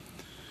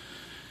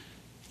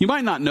You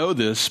might not know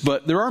this,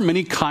 but there are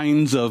many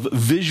kinds of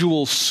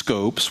visual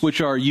scopes which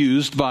are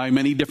used by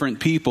many different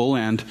people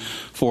and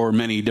for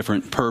many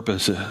different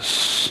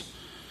purposes.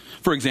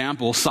 For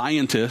example,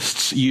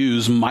 scientists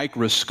use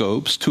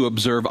microscopes to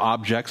observe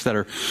objects that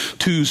are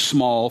too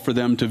small for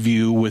them to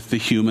view with the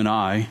human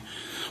eye,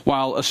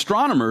 while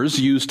astronomers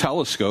use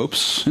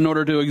telescopes in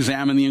order to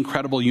examine the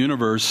incredible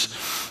universe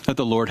that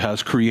the Lord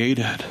has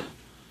created.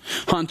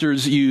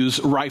 Hunters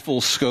use rifle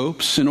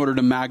scopes in order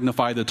to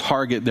magnify the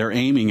target they're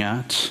aiming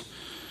at.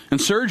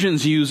 And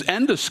surgeons use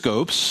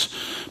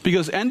endoscopes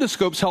because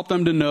endoscopes help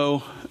them to know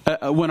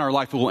when our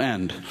life will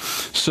end.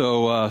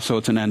 So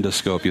it's an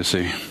endoscope, you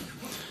see.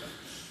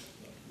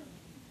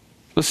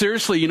 But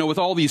seriously, with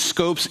all these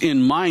scopes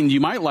in mind,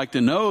 you might like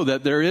to know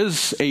that there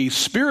is a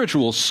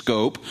spiritual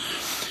scope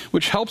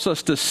which helps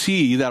us to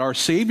see that our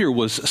Savior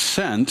was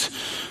sent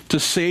to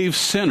save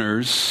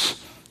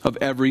sinners of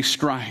every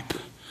stripe.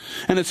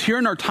 And it's here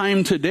in our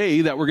time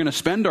today that we're going to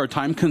spend our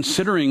time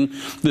considering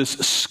this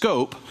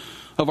scope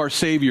of our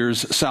Savior's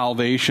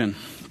salvation.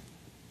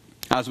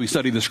 As we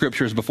study the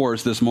scriptures before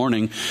us this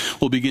morning,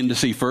 we'll begin to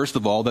see, first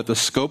of all, that the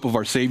scope of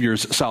our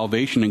Savior's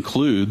salvation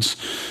includes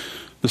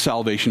the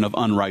salvation of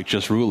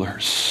unrighteous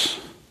rulers.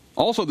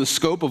 Also, the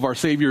scope of our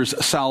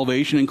Savior's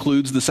salvation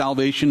includes the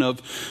salvation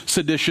of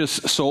seditious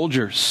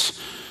soldiers.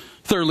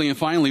 Thirdly and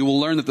finally, we'll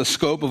learn that the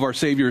scope of our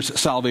Savior's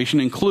salvation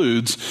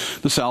includes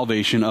the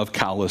salvation of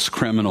callous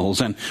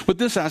criminals. And with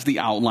this as the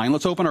outline,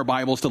 let's open our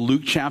Bibles to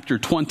Luke chapter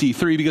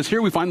 23, because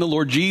here we find the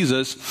Lord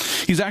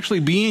Jesus. He's actually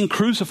being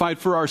crucified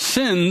for our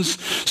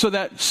sins so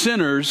that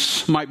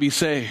sinners might be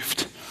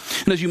saved.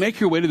 And as you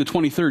make your way to the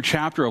 23rd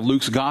chapter of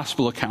Luke's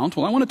gospel account,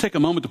 I want to take a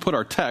moment to put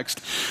our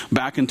text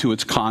back into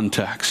its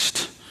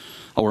context.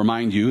 I'll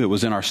remind you, it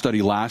was in our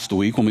study last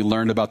week when we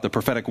learned about the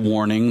prophetic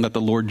warning that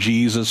the Lord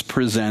Jesus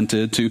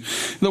presented to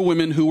the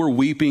women who were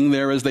weeping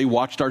there as they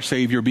watched our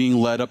Savior being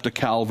led up to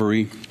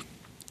Calvary.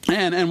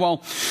 And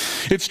while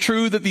it's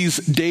true that these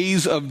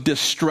days of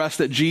distress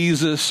that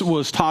Jesus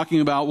was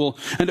talking about will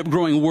end up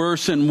growing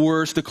worse and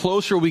worse the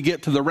closer we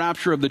get to the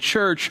rapture of the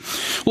church,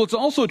 well, it's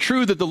also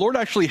true that the Lord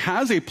actually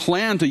has a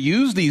plan to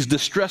use these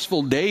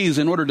distressful days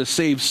in order to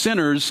save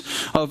sinners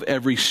of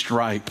every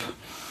stripe.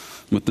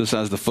 With this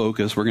as the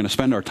focus, we're going to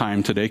spend our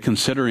time today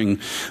considering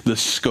the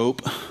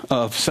scope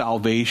of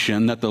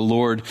salvation that the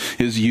Lord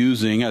is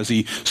using as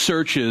he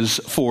searches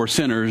for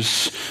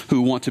sinners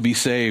who want to be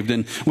saved.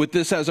 And with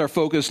this as our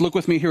focus, look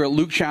with me here at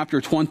Luke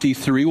chapter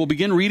 23. We'll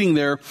begin reading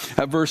there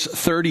at verse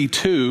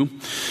 32.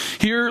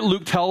 Here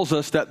Luke tells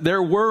us that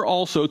there were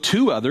also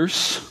two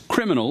others,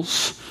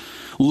 criminals,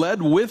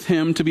 led with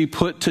him to be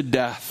put to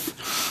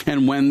death.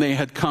 And when they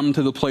had come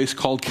to the place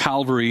called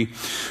Calvary,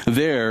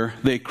 there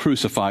they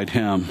crucified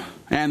him.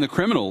 And the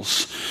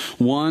criminals,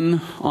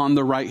 one on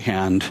the right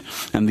hand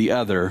and the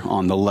other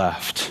on the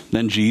left.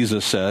 Then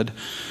Jesus said,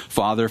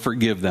 "Father,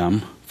 forgive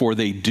them, for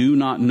they do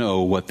not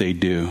know what they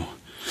do."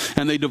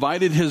 And they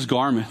divided his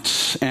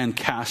garments and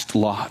cast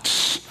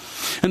lots.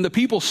 And the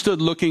people stood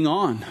looking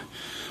on.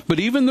 But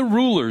even the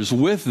rulers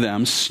with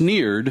them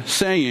sneered,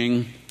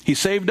 saying, "He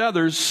saved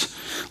others.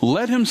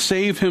 Let him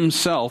save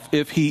himself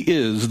if he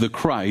is the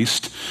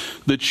Christ,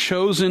 the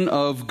chosen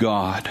of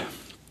God."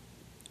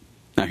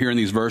 Now here in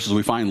these verses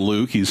we find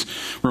Luke, he's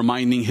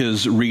reminding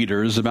his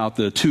readers about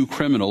the two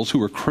criminals who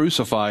were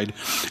crucified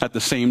at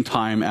the same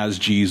time as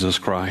Jesus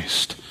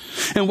Christ.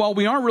 And while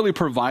we aren't really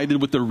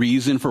provided with the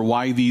reason for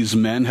why these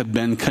men had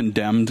been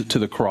condemned to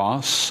the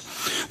cross,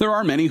 there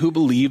are many who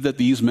believe that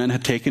these men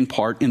had taken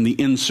part in the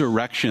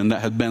insurrection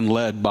that had been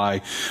led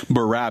by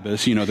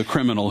Barabbas, the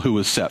criminal who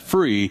was set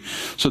free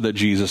so that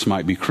Jesus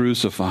might be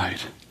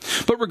crucified.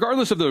 But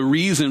regardless of the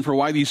reason for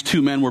why these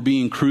two men were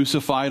being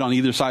crucified on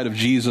either side of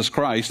Jesus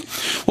Christ,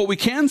 what we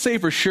can say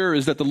for sure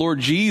is that the Lord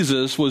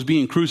Jesus was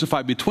being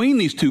crucified between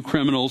these two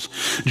criminals,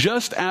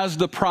 just as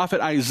the prophet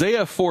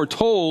Isaiah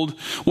foretold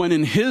when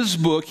in his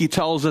book he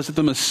tells us that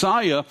the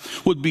Messiah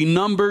would be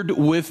numbered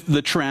with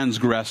the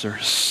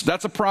transgressors.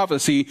 That's a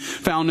prophecy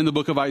found in the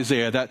book of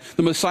Isaiah, that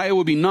the Messiah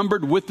would be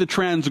numbered with the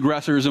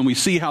transgressors, and we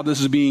see how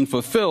this is being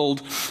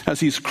fulfilled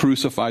as he's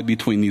crucified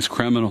between these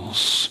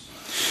criminals.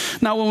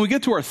 Now, when we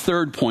get to our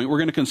third point, we're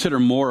going to consider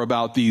more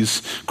about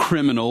these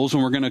criminals,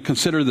 and we're going to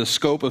consider the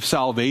scope of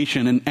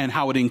salvation and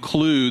how it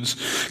includes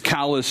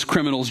callous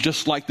criminals,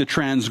 just like the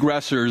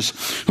transgressors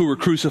who were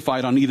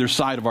crucified on either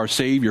side of our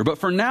Savior. But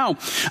for now,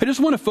 I just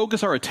want to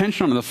focus our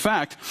attention on the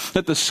fact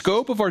that the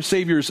scope of our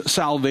Savior's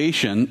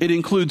salvation, it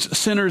includes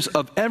sinners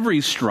of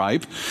every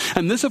stripe,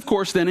 and this, of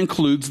course, then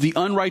includes the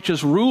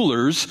unrighteous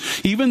rulers,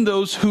 even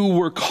those who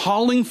were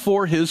calling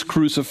for his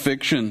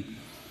crucifixion.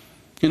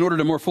 In order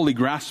to more fully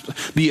grasp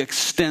the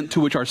extent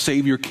to which our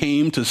Savior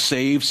came to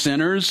save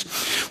sinners,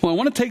 I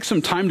want to take some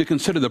time to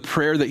consider the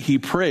prayer that he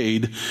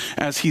prayed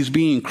as he's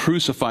being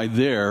crucified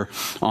there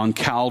on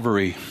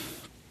Calvary.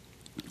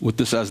 With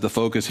this as the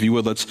focus, if you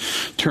would, let's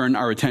turn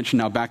our attention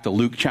now back to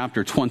Luke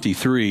chapter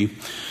 23.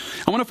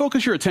 I want to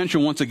focus your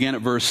attention once again at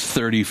verse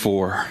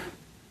 34.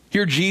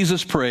 Here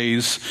Jesus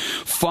prays,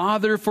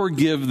 "Father,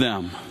 forgive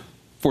them,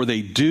 for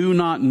they do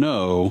not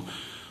know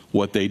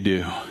what they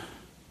do.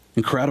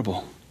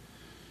 Incredible.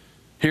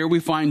 Here we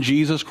find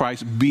Jesus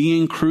Christ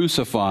being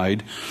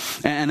crucified,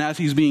 and as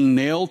he's being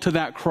nailed to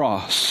that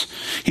cross,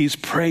 he's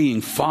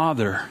praying,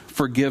 Father,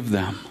 forgive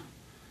them.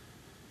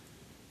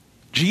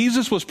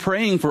 Jesus was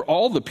praying for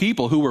all the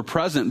people who were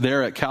present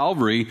there at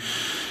Calvary.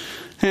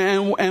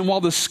 And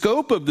while the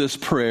scope of this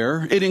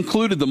prayer, it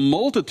included the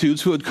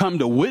multitudes who had come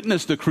to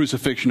witness the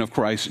crucifixion of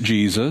Christ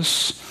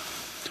Jesus,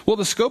 well,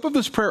 the scope of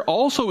this prayer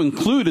also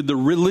included the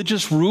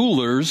religious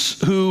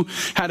rulers who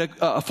had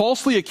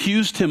falsely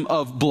accused him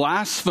of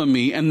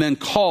blasphemy and then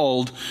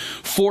called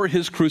for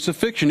his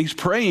crucifixion. He's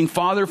praying,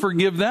 Father,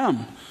 forgive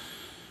them.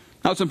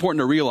 Now, it's important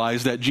to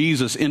realize that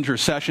Jesus'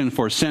 intercession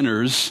for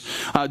sinners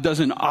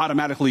doesn't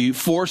automatically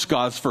force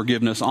God's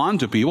forgiveness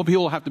onto people.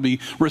 People have to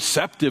be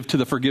receptive to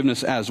the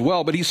forgiveness as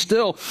well. But he's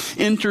still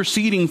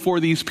interceding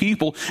for these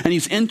people, and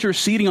he's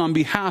interceding on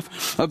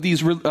behalf of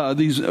these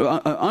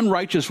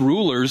unrighteous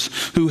rulers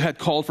who had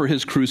called for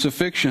his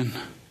crucifixion.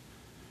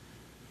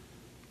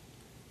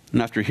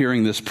 And after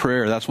hearing this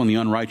prayer, that's when the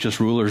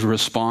unrighteous rulers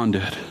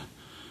responded,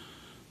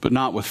 but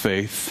not with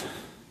faith.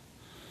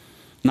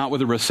 Not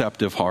with a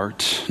receptive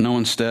heart. No,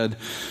 instead,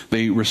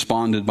 they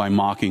responded by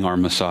mocking our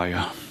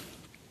Messiah.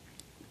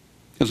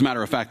 As a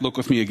matter of fact, look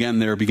with me again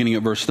there, beginning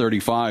at verse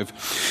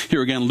 35.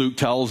 Here again, Luke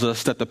tells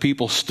us that the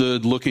people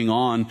stood looking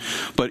on,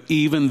 but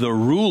even the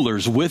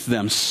rulers with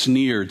them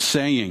sneered,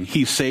 saying,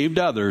 He saved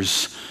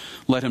others,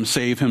 let him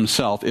save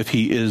himself if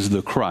he is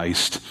the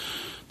Christ,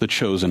 the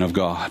chosen of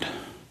God.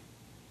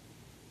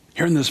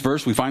 Here in this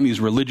verse, we find these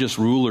religious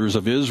rulers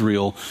of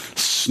Israel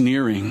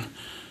sneering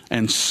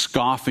and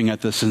scoffing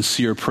at the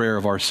sincere prayer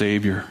of our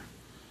Savior.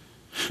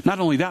 Not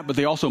only that, but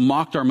they also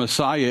mocked our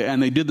Messiah,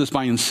 and they did this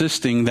by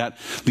insisting that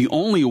the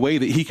only way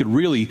that he could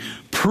really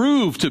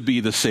prove to be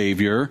the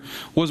Savior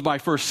was by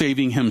first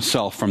saving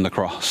himself from the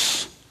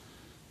cross.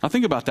 Now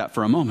think about that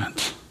for a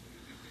moment.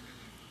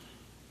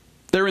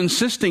 They're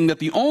insisting that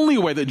the only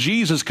way that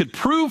Jesus could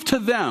prove to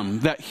them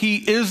that he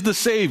is the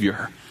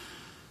Savior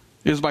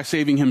is by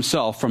saving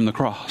himself from the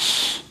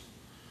cross.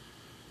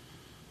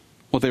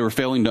 What they were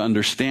failing to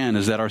understand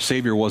is that our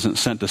Savior wasn't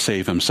sent to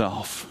save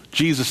himself.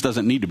 Jesus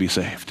doesn't need to be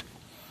saved.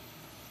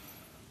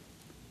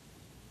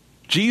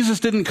 Jesus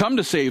didn't come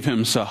to save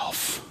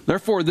himself.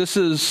 Therefore, this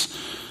is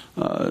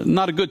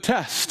not a good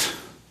test.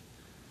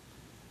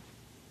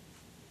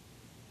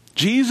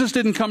 Jesus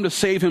didn't come to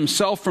save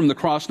himself from the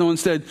cross. No,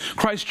 instead,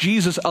 Christ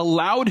Jesus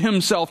allowed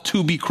himself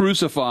to be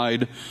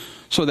crucified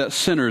so that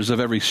sinners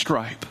of every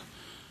stripe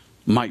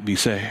might be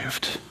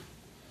saved.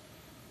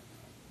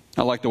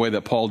 I like the way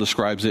that Paul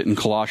describes it in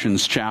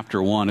Colossians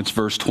chapter 1. It's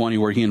verse 20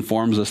 where he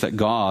informs us that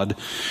God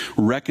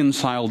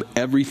reconciled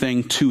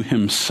everything to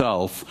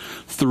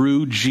himself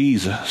through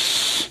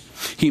Jesus.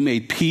 He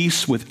made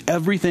peace with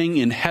everything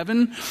in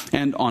heaven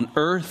and on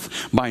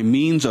earth by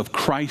means of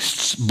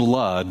Christ's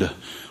blood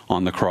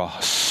on the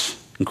cross.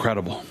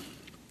 Incredible.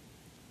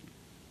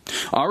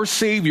 Our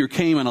Savior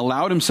came and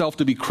allowed himself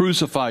to be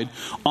crucified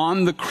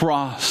on the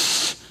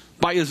cross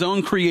by his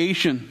own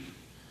creation,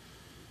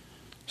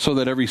 so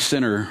that every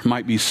sinner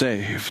might be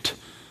saved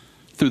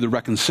through the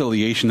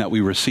reconciliation that we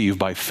receive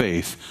by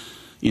faith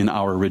in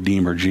our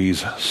Redeemer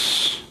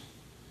Jesus.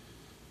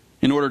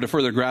 In order to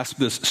further grasp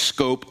this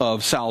scope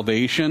of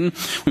salvation,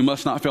 we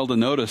must not fail to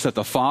notice that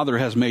the Father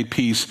has made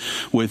peace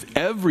with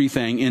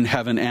everything in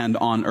heaven and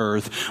on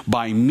earth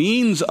by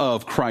means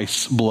of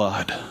Christ's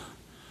blood.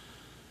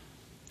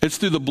 It's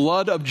through the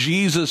blood of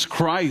Jesus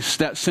Christ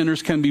that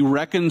sinners can be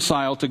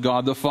reconciled to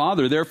God the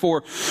Father.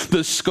 Therefore,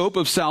 the scope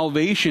of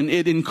salvation,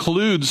 it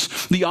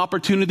includes the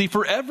opportunity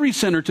for every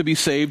sinner to be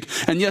saved.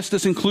 And yes,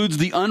 this includes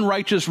the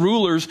unrighteous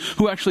rulers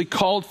who actually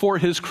called for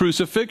his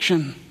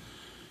crucifixion.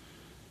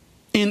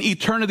 In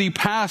eternity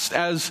past,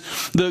 as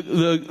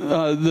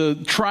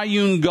the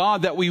triune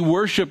God that we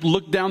worship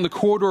looked down the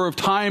corridor of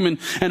time and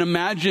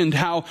imagined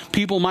how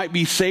people might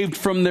be saved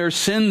from their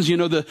sins, you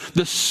know,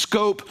 the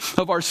scope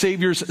of our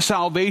Savior's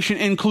salvation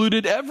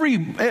included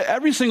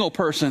every single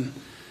person.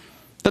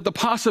 That the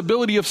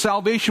possibility of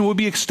salvation would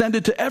be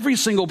extended to every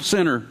single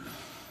sinner.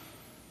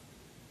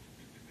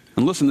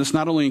 And listen, this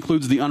not only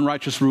includes the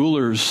unrighteous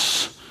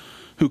rulers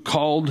who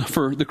called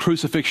for the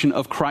crucifixion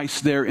of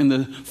Christ there in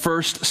the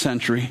first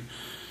century,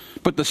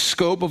 but the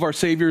scope of our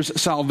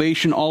Savior's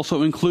salvation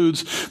also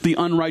includes the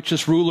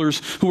unrighteous rulers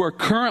who are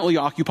currently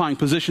occupying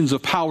positions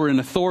of power and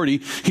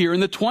authority here in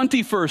the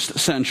 21st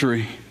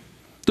century.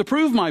 To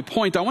prove my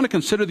point, I want to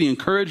consider the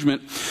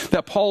encouragement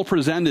that Paul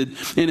presented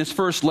in his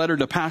first letter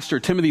to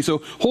Pastor Timothy. So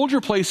hold your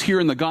place here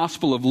in the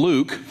Gospel of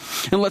Luke,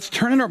 and let's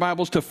turn in our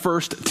Bibles to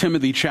 1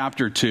 Timothy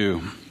chapter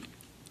 2.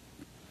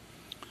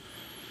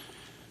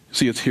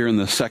 See, it's here in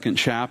the second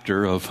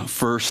chapter of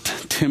 1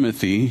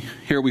 Timothy.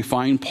 Here we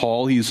find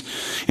Paul. He's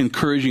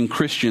encouraging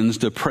Christians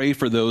to pray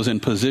for those in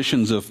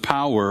positions of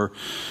power.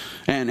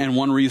 And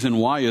one reason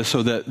why is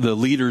so that the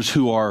leaders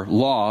who are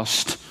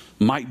lost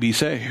might be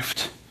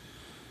saved.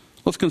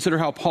 Let's consider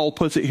how Paul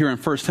puts it here in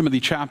 1 Timothy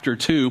chapter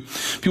 2.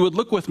 If you would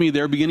look with me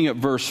there, beginning at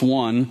verse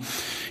 1.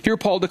 Here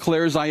Paul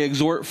declares, I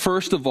exhort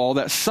first of all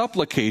that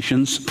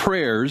supplications,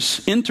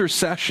 prayers,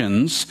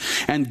 intercessions,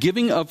 and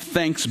giving of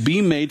thanks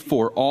be made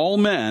for all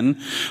men,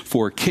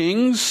 for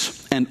kings,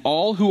 and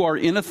all who are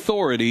in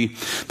authority,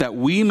 that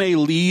we may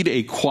lead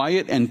a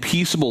quiet and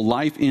peaceable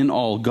life in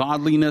all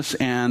godliness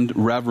and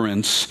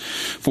reverence.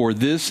 For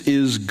this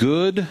is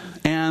good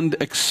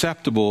and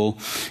acceptable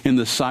in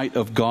the sight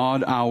of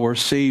God our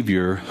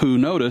Savior, who,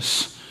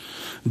 notice,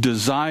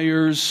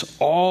 desires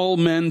all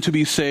men to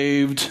be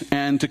saved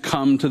and to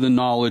come to the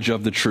knowledge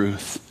of the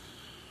truth.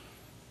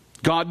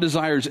 God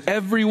desires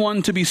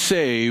everyone to be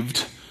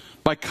saved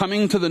by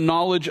coming to the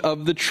knowledge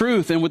of the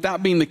truth. And with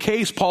that being the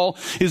case, Paul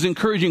is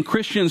encouraging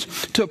Christians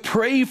to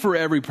pray for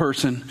every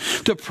person,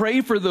 to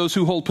pray for those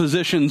who hold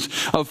positions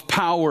of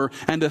power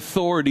and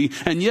authority.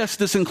 And yes,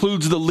 this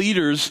includes the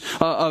leaders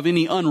of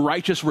any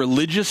unrighteous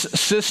religious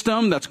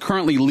system that's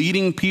currently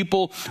leading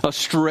people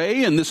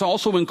astray. And this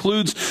also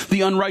includes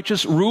the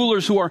unrighteous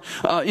rulers who are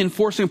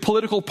enforcing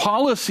political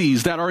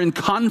policies that are in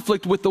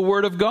conflict with the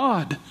Word of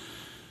God.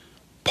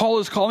 Paul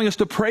is calling us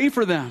to pray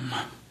for them.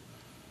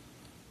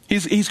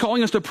 He's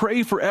calling us to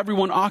pray for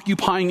everyone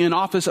occupying an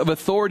office of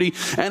authority,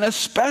 and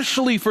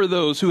especially for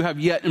those who have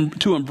yet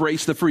to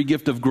embrace the free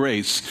gift of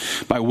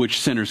grace by which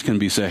sinners can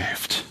be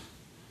saved.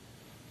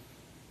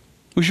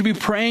 We should be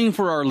praying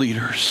for our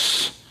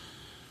leaders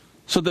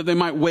so that they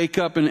might wake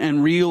up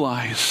and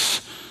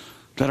realize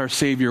that our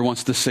Savior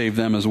wants to save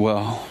them as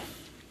well.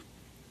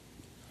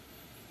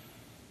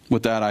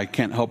 With that, I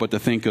can't help but to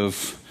think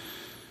of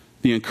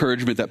the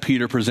encouragement that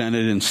Peter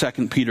presented in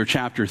 2 Peter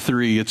chapter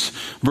 3. It's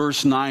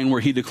verse 9 where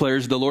he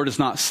declares, the Lord is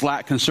not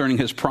slack concerning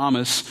his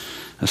promise,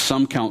 as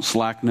some count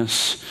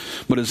slackness,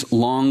 but is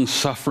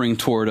long-suffering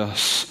toward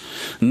us,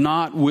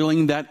 not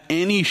willing that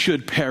any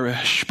should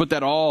perish, but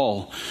that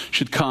all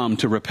should come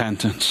to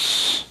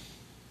repentance.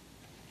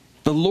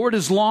 The Lord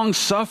is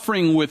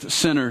long-suffering with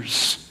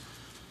sinners.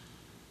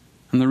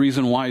 And the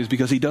reason why is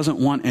because he doesn't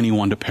want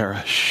anyone to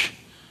perish.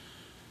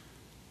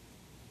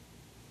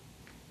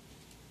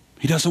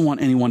 He doesn't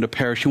want anyone to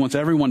perish. He wants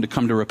everyone to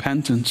come to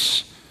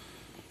repentance.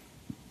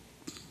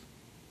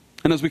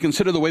 And as we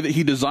consider the way that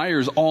he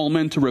desires all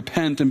men to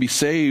repent and be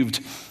saved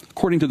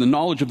according to the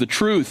knowledge of the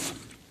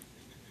truth,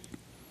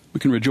 we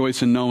can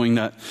rejoice in knowing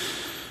that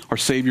our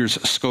Savior's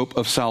scope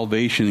of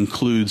salvation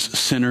includes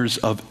sinners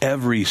of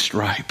every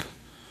stripe.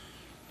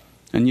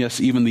 And yes,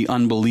 even the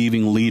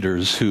unbelieving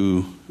leaders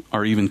who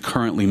are even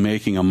currently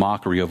making a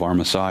mockery of our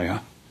Messiah.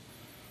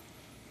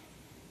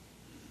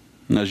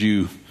 And as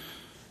you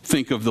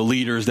think of the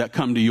leaders that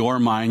come to your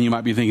mind, you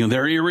might be thinking,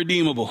 they're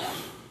irredeemable.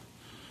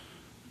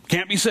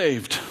 Can't be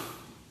saved.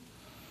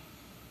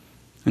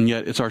 And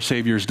yet it's our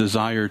Savior's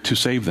desire to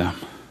save them.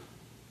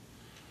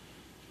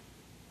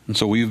 And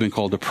so we've been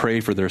called to pray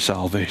for their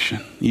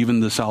salvation, even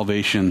the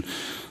salvation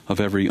of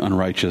every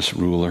unrighteous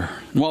ruler.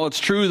 And while it's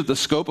true that the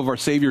scope of our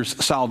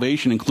Savior's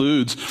salvation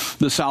includes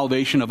the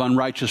salvation of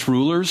unrighteous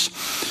rulers,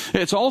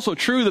 it's also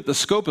true that the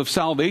scope of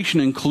salvation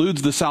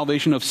includes the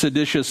salvation of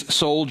seditious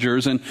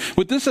soldiers. And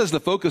with this as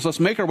the focus, let's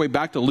make our way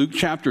back to Luke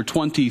chapter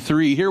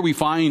 23. Here we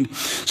find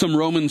some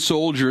Roman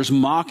soldiers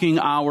mocking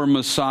our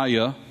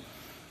Messiah.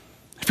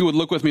 If you would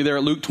look with me there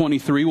at Luke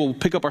 23, we'll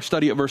pick up our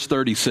study at verse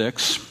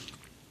 36.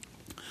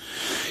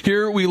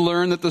 Here we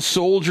learn that the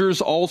soldiers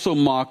also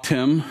mocked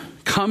him,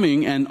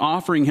 coming and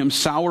offering him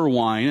sour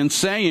wine and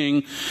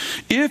saying,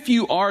 if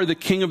you are the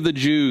King of the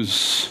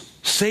Jews,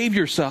 save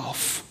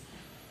yourself.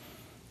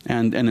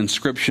 And an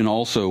inscription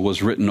also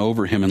was written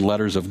over him in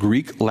letters of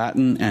Greek,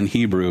 Latin, and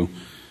Hebrew.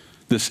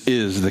 This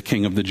is the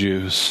King of the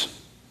Jews.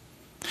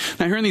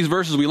 Now here in these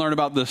verses we learn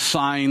about the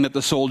sign that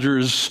the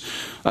soldiers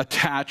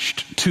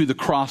attached to the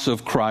cross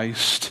of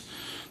Christ.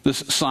 This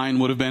sign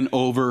would have been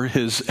over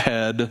his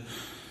head,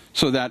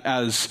 so that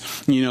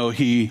as,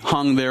 he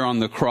hung there on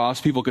the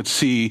cross, people could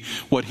see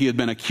what he had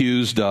been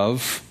accused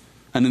of.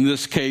 And in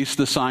this case,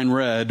 the sign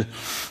read,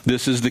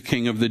 this is the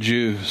King of the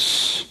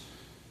Jews.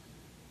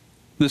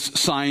 This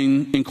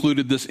sign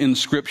included this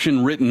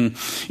inscription written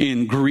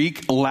in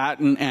Greek,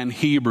 Latin, and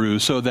Hebrew,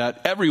 so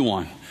that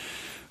everyone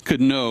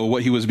could know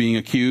what he was being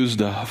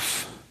accused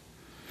of.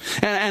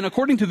 And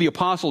according to the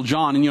Apostle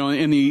John,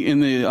 in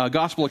the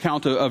Gospel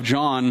account of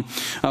John,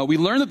 we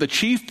learn that the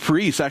chief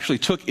priests actually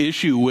took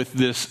issue with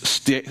this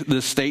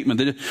statement.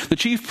 The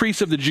chief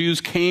priests of the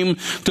Jews came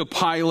to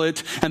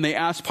Pilate and they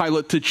asked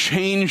Pilate to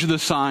change the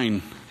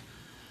sign.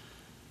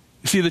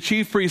 You see, the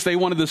chief priests, they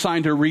wanted the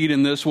sign to read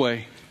in this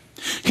way.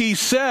 He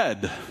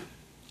said,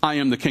 I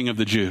am the King of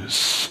the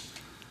Jews.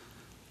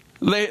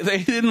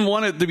 They didn't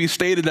want it to be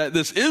stated that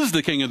this is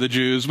the King of the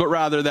Jews, but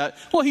rather that,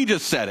 he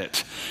just said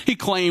it. He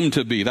claimed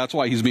to be. That's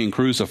why he's being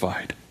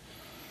crucified.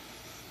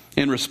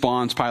 In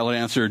response, Pilate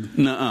answered,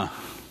 nuh-uh.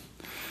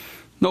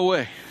 No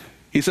way.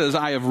 He says,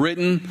 I have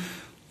written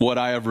what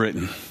I have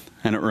written,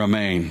 and it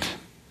remained.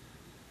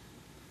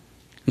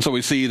 And so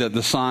we see that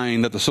the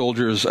sign that the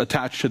soldiers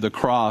attached to the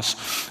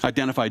cross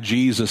identified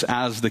Jesus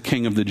as the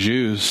King of the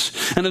Jews.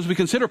 And as we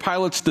consider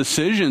Pilate's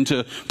decision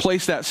to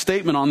place that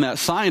statement on that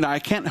sign, I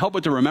can't help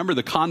but to remember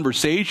the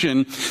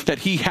conversation that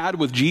he had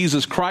with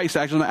Jesus Christ.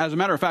 Actually, as a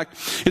matter of fact,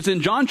 it's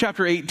in John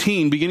chapter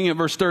 18, beginning at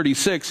verse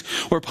 36,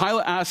 where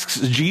Pilate asks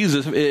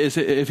Jesus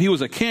if he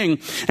was a king.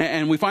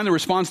 And we find the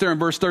response there in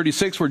verse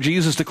 36, where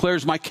Jesus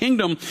declares, "My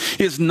kingdom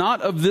is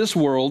not of this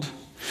world.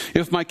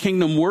 If my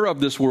kingdom were of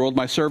this world,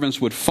 my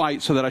servants would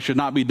fight so that I should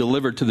not be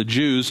delivered to the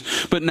Jews.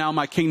 But now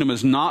my kingdom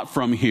is not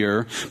from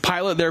here."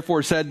 Pilate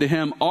therefore said to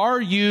him,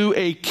 "Are you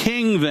a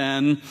king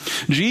then?"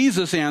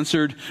 Jesus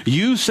answered,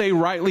 "You say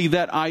rightly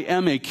that I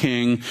am a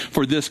king.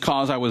 For this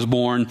cause I was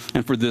born,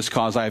 and for this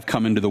cause I have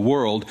come into the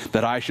world,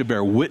 that I should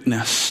bear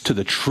witness to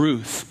the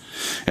truth.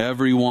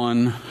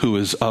 Everyone who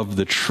is of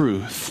the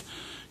truth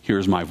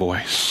hears my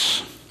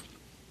voice."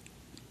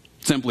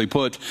 Simply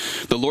put,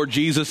 the Lord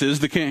Jesus is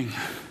the king.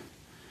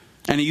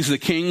 And he's the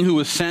king who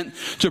was sent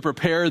to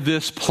prepare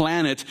this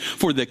planet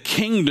for the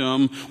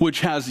kingdom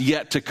which has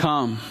yet to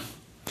come.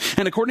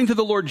 And according to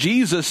the Lord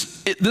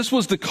Jesus, this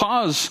was the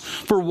cause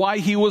for why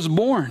he was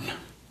born.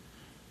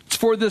 It's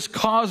for this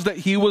cause that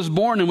he was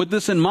born. And with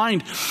this in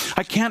mind,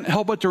 I can't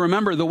help but to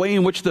remember the way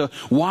in which the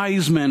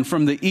wise men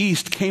from the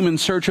east came in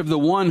search of the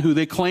one who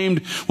they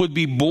claimed would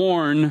be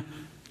born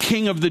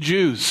King of the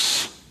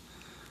Jews.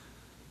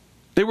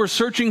 They were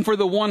searching for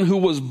the one who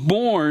was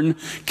born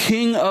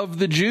King of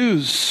the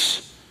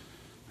Jews.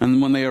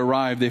 And when they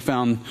arrived, they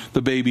found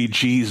the baby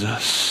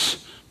Jesus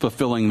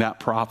fulfilling that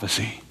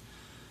prophecy.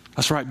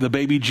 That's right, the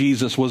baby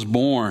Jesus was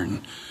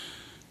born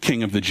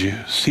King of the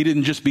Jews. He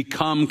didn't just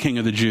become King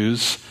of the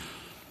Jews.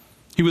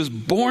 He was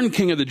born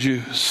King of the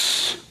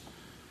Jews.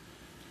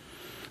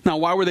 Now,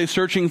 why were they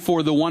searching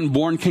for the one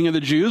born King of the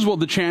Jews? Well,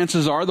 the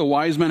chances are the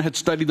wise men had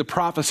studied the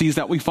prophecies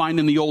that we find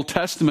in the Old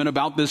Testament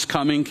about this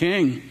coming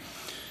king.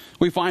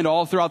 We find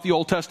all throughout the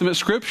Old Testament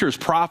scriptures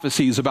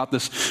prophecies about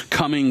this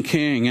coming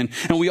king. And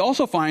we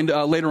also find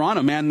later on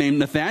a man named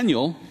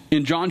Nathanael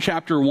in John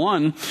chapter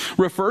 1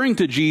 referring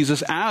to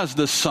Jesus as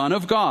the Son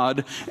of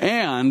God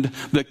and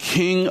the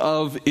King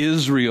of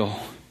Israel.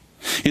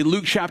 In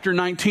Luke chapter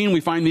 19, we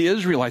find the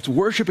Israelites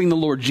worshiping the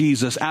Lord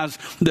Jesus as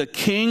the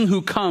King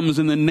who comes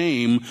in the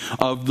name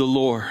of the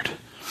Lord.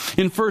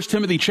 In 1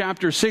 Timothy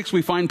chapter 6,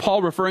 we find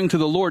Paul referring to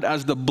the Lord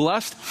as the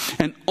blessed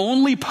and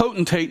only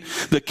potentate,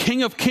 the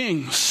King of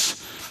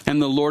kings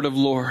and the Lord of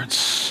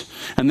lords.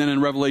 And then in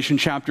Revelation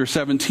chapter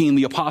 17,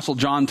 the Apostle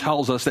John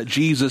tells us that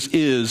Jesus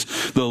is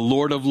the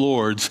Lord of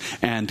lords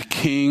and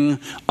King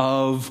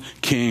of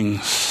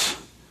kings.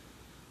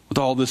 With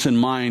all this in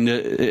mind,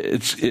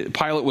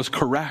 Pilate was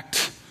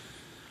correct.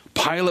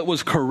 Pilate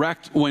was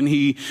correct when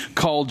he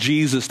called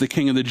Jesus the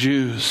King of the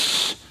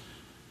Jews.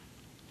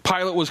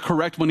 Pilate was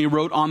correct when he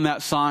wrote on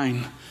that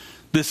sign,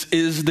 "This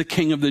is the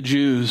King of the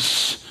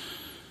Jews."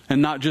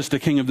 And not just the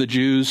King of the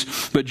Jews,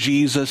 but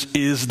Jesus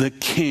is the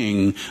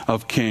King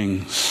of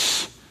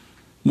kings.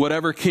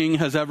 Whatever king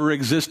has ever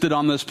existed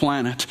on this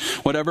planet,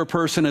 whatever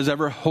person has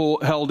ever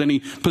held any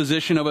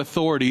position of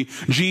authority,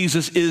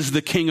 Jesus is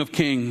the King of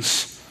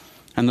kings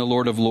and the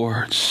Lord of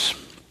lords.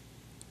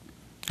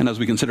 And as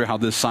we consider how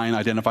this sign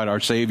identified our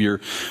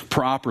Savior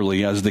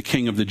properly as the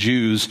King of the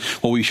Jews,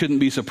 well, we shouldn't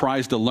be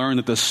surprised to learn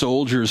that the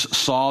soldiers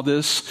saw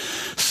this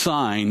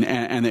sign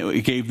and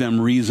it gave them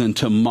reason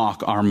to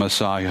mock our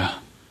Messiah.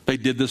 They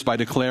did this by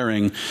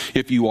declaring,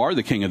 "If you are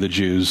the King of the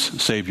Jews,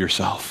 save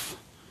yourself."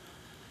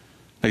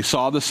 They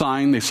saw the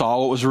sign, they saw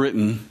what was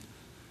written,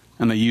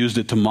 and they used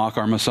it to mock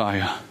our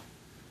Messiah.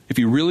 If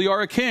you really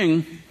are a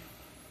king,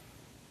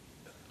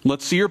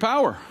 let's see your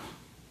power.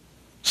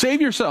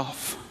 Save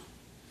yourself.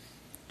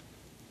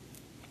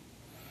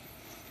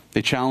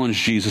 They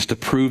challenged Jesus to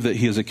prove that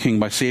he is a king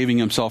by saving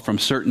himself from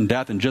certain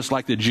death. And just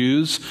like the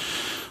Jews,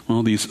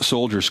 well, these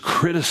soldiers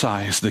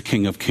criticized the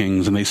King of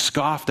Kings and they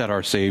scoffed at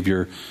our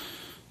Savior,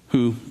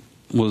 who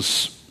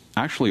was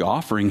actually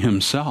offering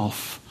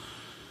himself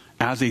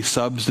as a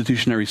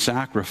substitutionary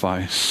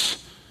sacrifice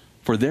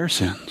for their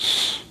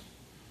sins.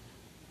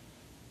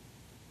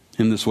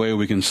 In this way,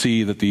 we can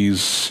see that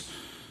these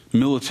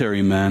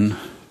military men,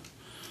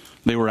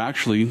 they were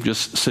actually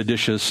just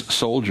seditious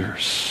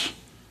soldiers.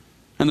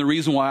 And the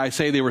reason why I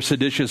say they were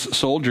seditious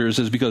soldiers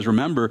is because,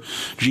 remember,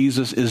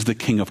 Jesus is the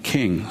King of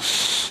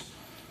Kings.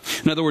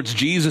 In other words,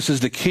 Jesus is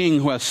the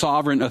king who has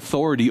sovereign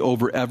authority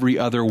over every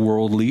other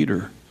world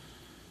leader,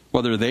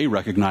 whether they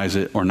recognize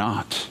it or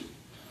not.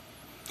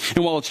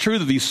 And while it's true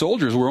that these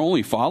soldiers were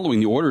only following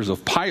the orders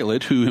of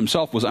Pilate, who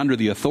himself was under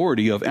the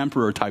authority of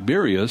Emperor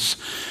Tiberius,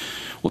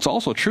 well, it's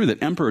also true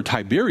that Emperor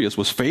Tiberius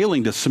was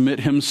failing to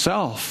submit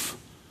himself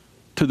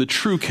to the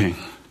true king,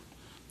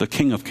 the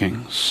King of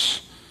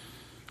Kings.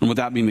 And with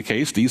that being the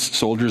case, these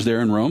soldiers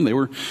there in Rome, they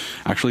were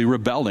actually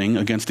rebelling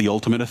against the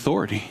ultimate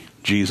authority,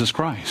 Jesus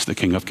Christ, the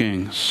King of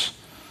Kings.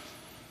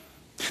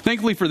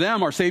 Thankfully for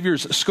them, our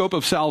Savior's scope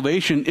of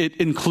salvation, it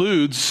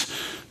includes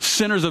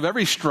sinners of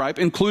every stripe,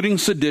 including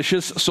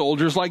seditious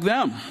soldiers like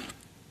them.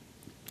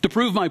 To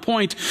prove my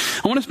point,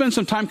 I want to spend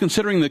some time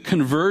considering the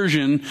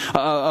conversion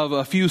of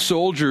a few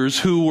soldiers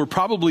who were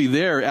probably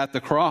there at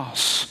the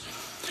cross.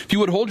 If you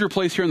would hold your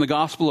place here in the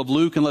Gospel of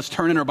Luke, and let's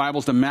turn in our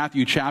Bibles to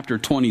Matthew chapter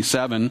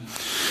 27.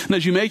 And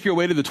as you make your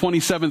way to the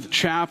 27th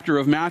chapter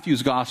of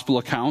Matthew's Gospel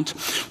account,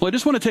 well, I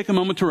just want to take a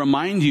moment to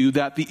remind you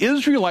that the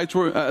Israelites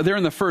were there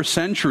in the first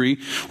century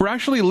were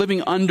actually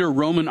living under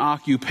Roman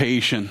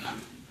occupation.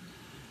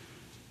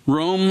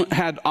 Rome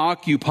had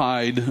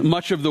occupied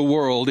much of the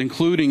world,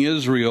 including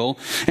Israel,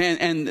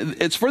 and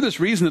it's for this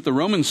reason that the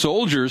Roman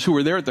soldiers who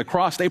were there at the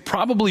cross, they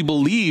probably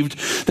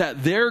believed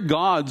that their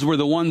gods were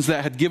the ones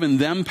that had given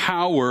them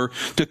power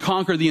to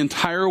conquer the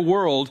entire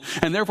world,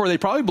 and therefore they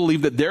probably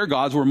believed that their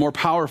gods were more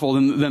powerful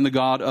than the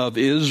God of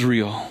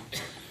Israel.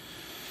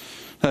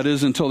 That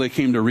is, until they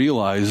came to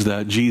realize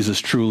that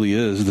Jesus truly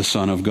is the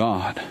Son of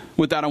God.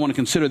 With that, I want to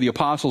consider the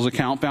apostles'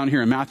 account found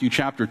here in Matthew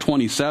chapter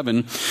 27.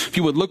 If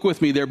you would look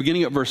with me there,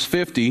 beginning at verse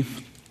 50.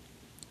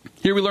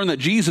 Here we learn that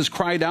Jesus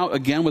cried out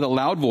again with a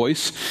loud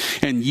voice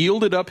and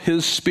yielded up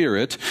his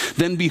spirit.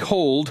 Then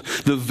behold,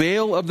 the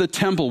veil of the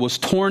temple was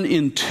torn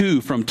in two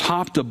from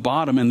top to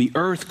bottom, and the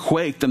earth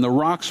quaked, and the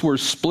rocks were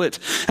split,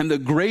 and the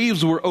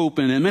graves were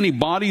opened, and many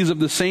bodies of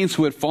the saints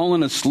who had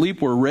fallen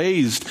asleep were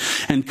raised.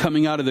 And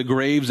coming out of the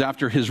graves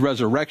after his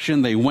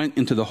resurrection, they went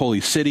into the holy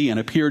city and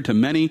appeared to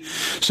many.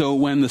 So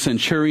when the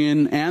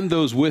centurion and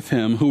those with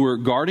him who were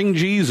guarding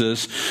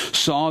Jesus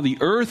saw the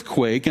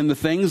earthquake and the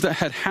things that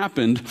had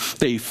happened,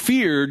 they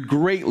feared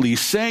greatly,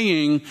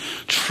 saying,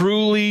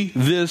 "Truly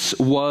this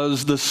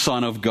was the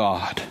Son of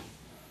God."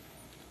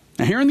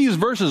 Now here in these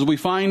verses, we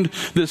find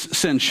this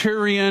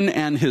centurion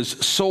and his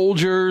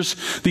soldiers,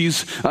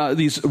 these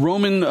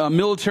Roman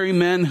military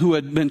men who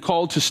had been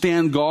called to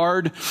stand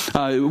guard,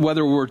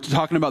 whether we're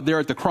talking about there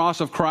at the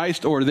cross of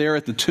Christ or there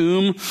at the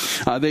tomb.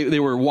 They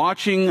were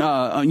watching,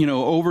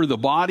 over the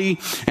body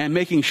and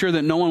making sure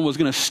that no one was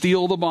going to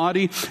steal the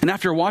body. And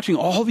after watching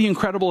all the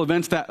incredible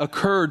events that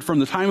occurred from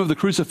the time of the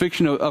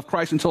crucifixion of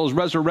Christ until his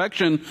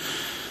resurrection,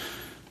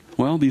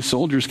 well, these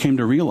soldiers came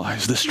to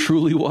realize this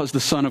truly was the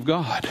Son of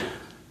God.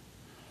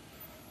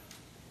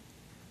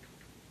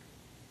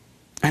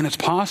 And it's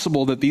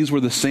possible that these were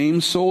the same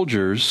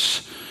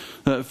soldiers,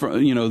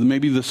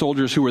 maybe the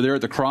soldiers who were there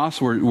at the cross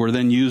were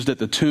then used at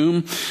the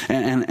tomb.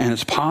 And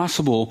it's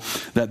possible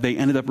that they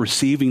ended up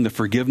receiving the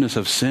forgiveness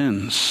of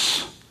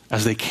sins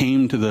as they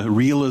came to the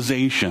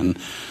realization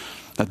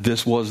that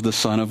this was the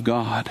Son of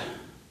God.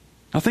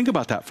 Now think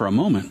about that for a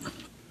moment.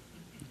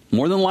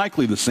 More than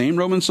likely, the same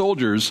Roman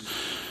soldiers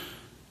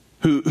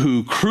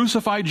who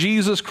crucified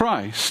Jesus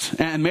Christ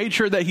and made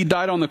sure that he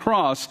died on the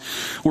cross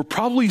were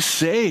probably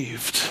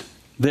saved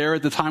there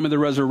at the time of the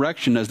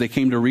resurrection as they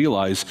came to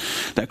realize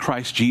that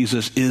Christ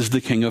Jesus is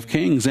the King of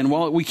Kings. And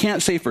while we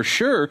can't say for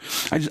sure,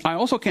 I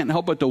also can't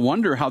help but to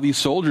wonder how these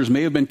soldiers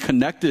may have been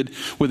connected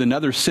with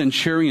another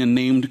centurion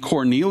named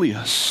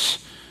Cornelius.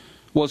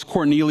 Was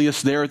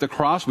Cornelius there at the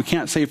cross? We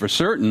can't say for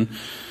certain.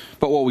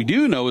 But what we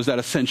do know is that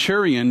a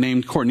centurion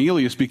named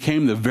Cornelius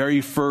became the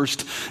very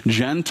first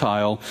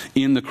Gentile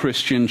in the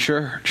Christian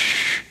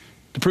church.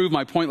 To prove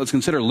my point, let's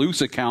consider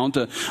Luke's account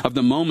of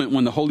the moment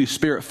when the Holy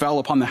Spirit fell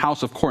upon the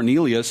house of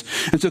Cornelius.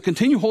 And so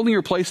continue holding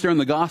your place there in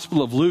the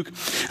Gospel of Luke,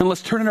 and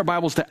let's turn in our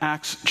Bibles to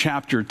Acts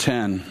chapter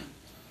 10.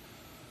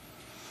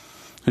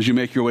 As you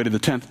make your way to the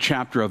 10th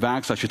chapter of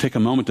Acts, I should take a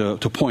moment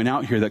to point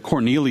out here that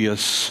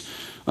Cornelius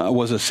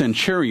was a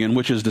centurion,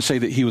 which is to say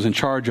that he was in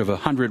charge of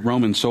 100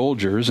 Roman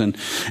soldiers. And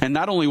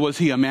not only was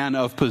he a man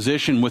of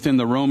position within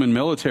the Roman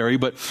military,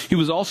 but he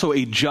was also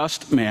a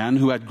just man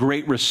who had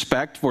great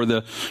respect for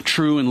the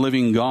true and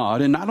living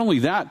God. And not only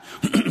that,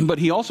 but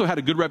he also had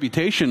a good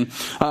reputation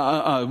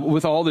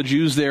with all the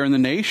Jews there in the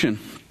nation.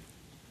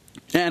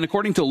 And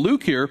according to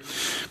Luke here,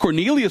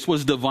 Cornelius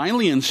was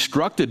divinely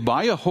instructed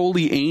by a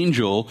holy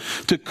angel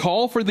to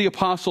call for the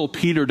apostle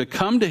Peter to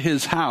come to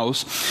his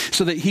house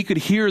so that he could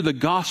hear the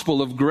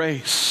gospel of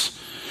grace.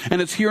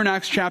 And it's here in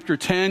Acts chapter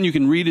 10. You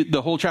can read it,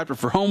 the whole chapter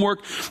for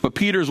homework. But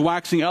Peter's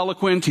waxing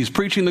eloquent. He's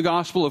preaching the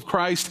gospel of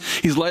Christ.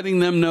 He's letting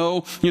them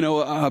know,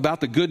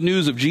 about the good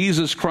news of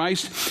Jesus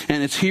Christ.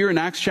 And it's here in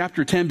Acts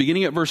chapter 10,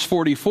 beginning at verse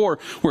 44,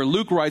 where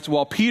Luke writes,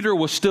 "While Peter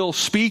was still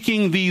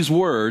speaking these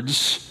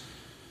words,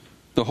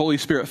 the Holy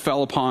Spirit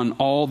fell upon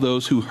all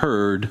those who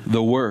heard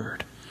the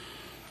word.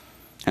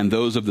 And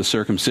those of the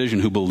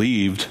circumcision who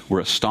believed were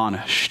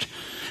astonished,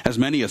 as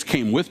many as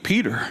came with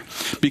Peter,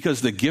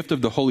 because the gift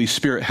of the Holy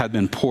Spirit had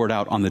been poured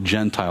out on the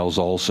Gentiles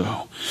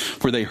also.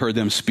 For they heard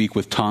them speak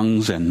with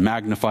tongues and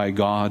magnify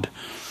God.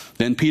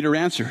 Then Peter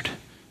answered,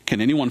 'Can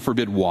anyone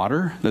forbid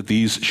water, that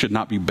these should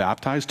not be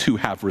baptized who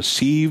have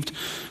received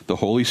the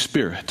Holy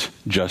Spirit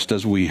just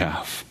as we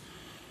have?'"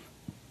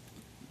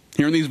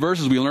 Here in these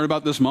verses, we learn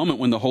about this moment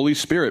when the Holy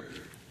Spirit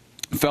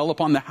fell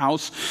upon the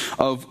house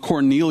of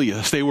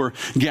Cornelius. They were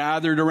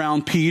gathered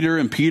around Peter,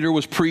 and Peter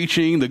was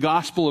preaching the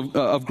gospel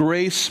of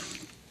grace.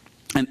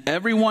 And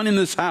everyone in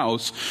this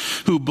house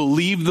who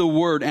believed the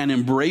word and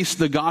embraced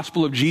the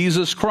gospel of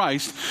Jesus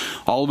Christ,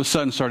 all of a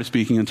sudden started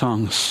speaking in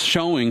tongues,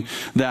 showing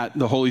that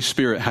the Holy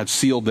Spirit had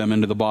sealed them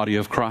into the body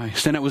of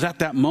Christ. And it was at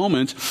that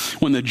moment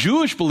when the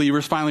Jewish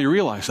believers finally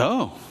realized,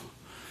 oh,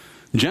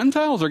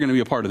 Gentiles are going to be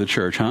a part of the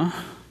church, huh?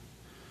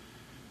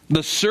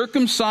 The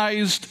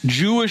circumcised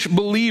Jewish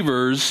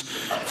believers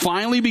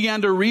finally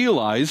began to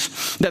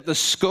realize that the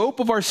scope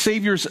of our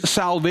Savior's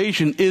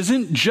salvation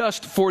isn't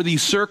just for the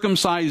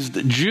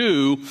circumcised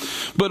Jew,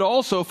 but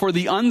also for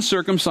the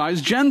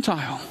uncircumcised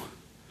Gentile.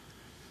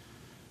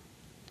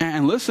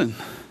 And listen,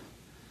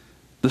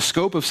 the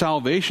scope of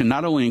salvation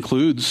not only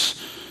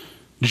includes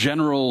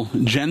general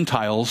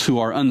Gentiles who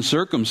are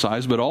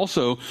uncircumcised, but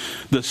also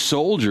the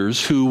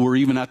soldiers who were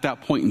even at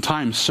that point in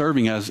time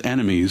serving as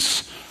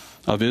enemies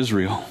of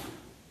Israel.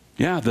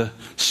 Yeah, the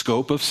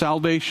scope of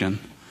salvation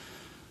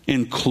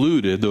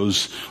included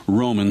those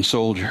Roman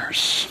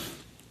soldiers.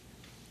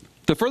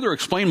 To further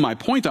explain my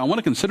point, I want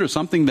to consider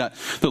something that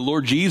the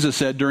Lord Jesus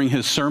said during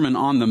his Sermon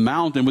on the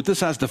Mount. And with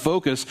this as the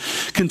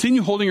focus,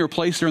 continue holding your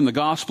place there in the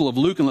Gospel of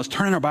Luke, and let's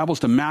turn in our Bibles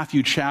to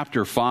Matthew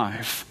chapter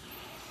 5.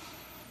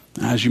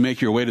 As you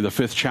make your way to the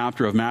 5th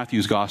chapter of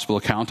Matthew's gospel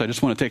account, I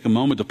just want to take a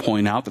moment to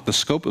point out that the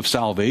scope of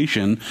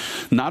salvation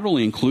not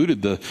only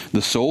included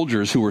the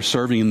soldiers who were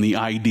serving in the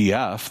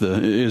IDF,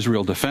 the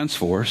Israel Defense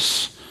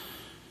Force,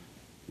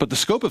 but the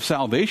scope of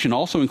salvation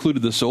also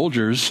included the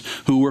soldiers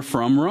who were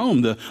from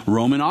Rome, the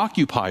Roman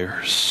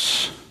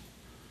occupiers.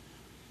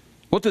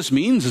 What this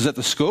means is that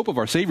the scope of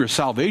our Savior's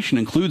salvation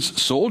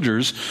includes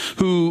soldiers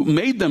who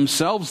made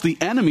themselves the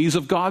enemies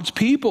of God's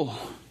people.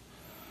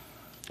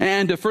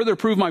 And to further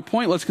prove my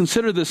point, let's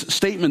consider this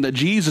statement that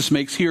Jesus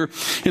makes here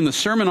in the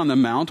Sermon on the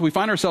Mount. We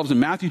find ourselves in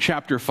Matthew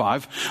chapter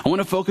 5. I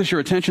want to focus your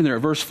attention there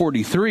at verse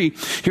 43.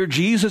 Here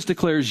Jesus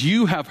declares,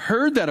 "You have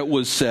heard that it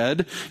was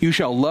said, 'You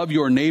shall love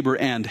your neighbor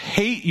and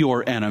hate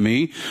your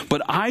enemy.'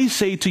 But I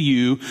say to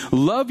you,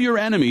 love your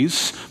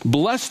enemies,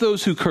 bless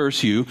those who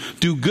curse you,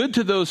 do good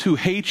to those who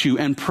hate you,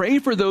 and pray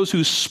for those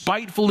who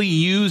spitefully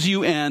use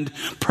you and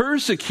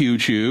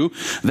persecute you,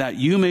 that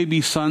you may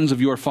be sons of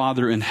your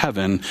Father in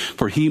heaven.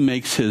 For he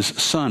makes his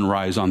sun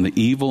rise on the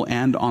evil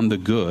and on the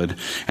good,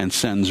 and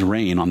sends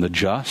rain on the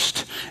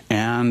just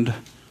and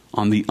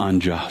on the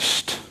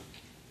unjust."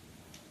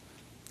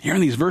 Here in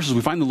these verses,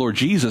 we find the Lord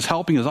Jesus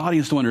helping his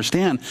audience to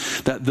understand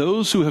that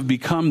those who have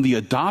become the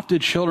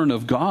adopted children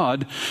of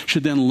God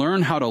should then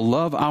learn how to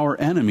love our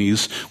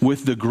enemies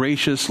with the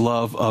gracious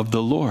love of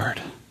the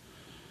Lord.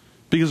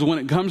 Because when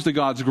it comes to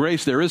God's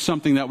grace, there is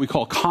something that we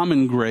call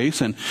common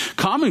grace, and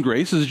common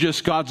grace is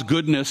just God's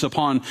goodness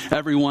upon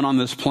everyone on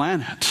this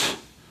planet.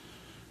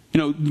 You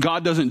know,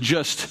 God doesn't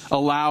just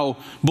allow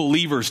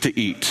believers to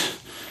eat.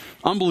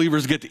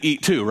 Unbelievers get to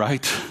eat too,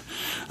 right?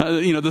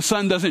 The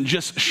sun doesn't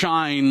just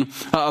shine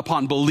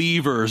upon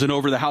believers, and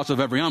over the house of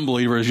every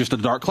unbeliever is just a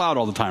dark cloud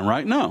all the time,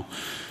 right? No.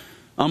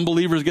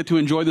 Unbelievers get to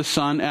enjoy the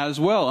sun as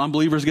well.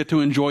 Unbelievers get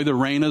to enjoy the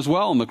rain as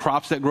well, and the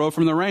crops that grow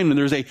from the rain. And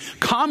there's a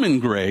common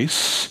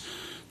grace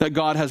that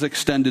God has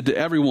extended to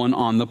everyone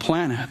on the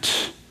planet.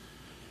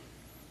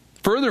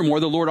 Furthermore,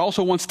 the Lord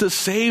also wants to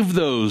save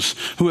those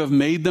who have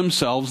made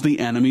themselves the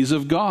enemies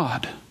of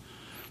God.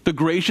 The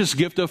gracious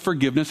gift of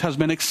forgiveness has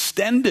been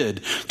extended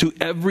to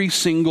every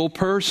single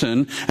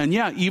person, and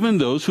even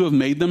those who have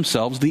made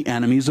themselves the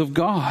enemies of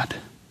God.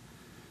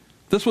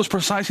 This was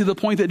precisely the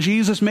point that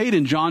Jesus made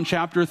in John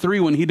chapter 3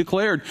 when he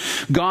declared,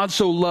 "God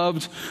so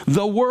loved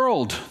the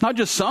world," not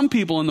just some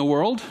people in the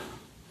world.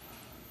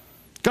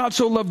 God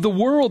so loved the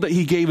world that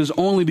he gave his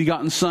only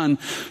begotten Son,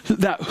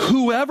 that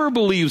whoever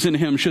believes in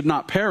him should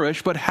not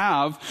perish, but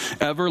have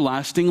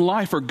everlasting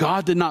life. For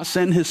God did not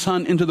send his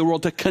Son into the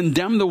world to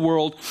condemn the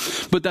world,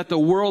 but that the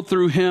world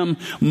through him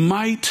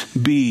might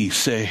be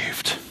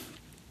saved.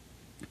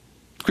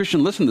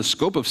 Christian, listen, the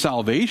scope of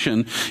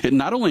salvation, it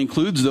not only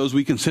includes those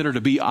we consider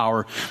to be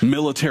our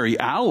military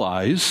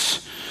allies,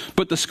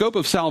 but the scope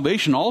of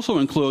salvation also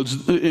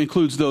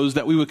includes those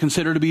that we would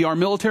consider to be our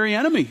military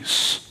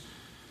enemies.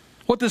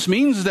 What this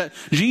means is that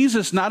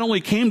Jesus not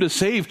only came to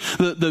save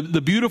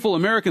the beautiful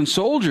American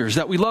soldiers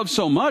that we love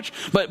so much,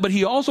 but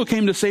he also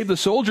came to save the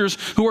soldiers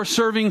who are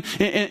serving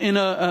in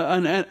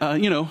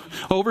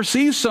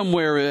overseas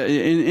somewhere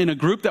in a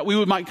group that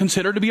we might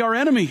consider to be our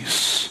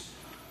enemies.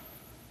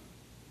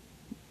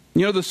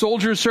 The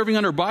soldiers serving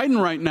under Biden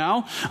right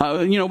now,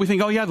 we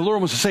think, the Lord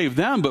wants to save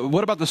them, but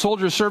what about the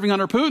soldiers serving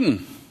under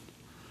Putin?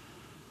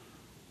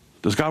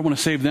 Does God want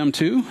to save them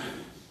too?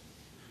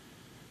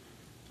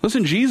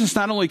 Listen, Jesus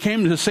not only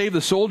came to save the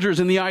soldiers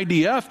in the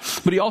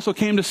IDF, but he also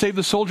came to save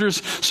the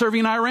soldiers serving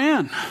in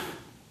Iran.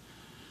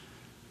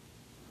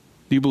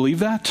 Do you believe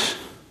that?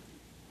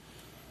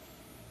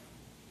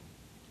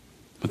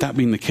 But that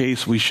being the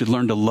case, we should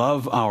learn to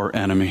love our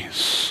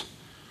enemies.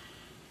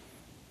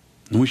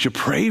 And we should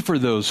pray for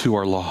those who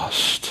are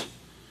lost.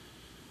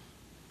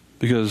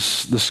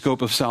 Because the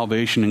scope of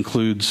salvation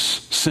includes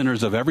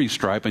sinners of every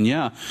stripe,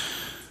 and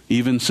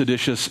even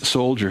seditious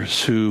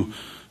soldiers who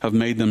have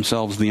made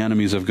themselves the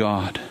enemies of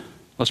God.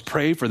 Let's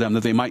pray for them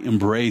that they might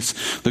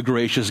embrace the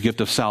gracious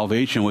gift of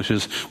salvation, which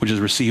is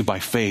received by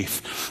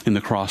faith in the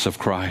cross of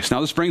Christ.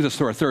 Now, this brings us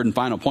to our third and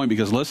final point,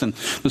 because listen,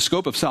 the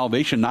scope of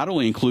salvation not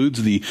only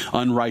includes the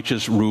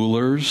unrighteous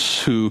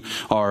rulers who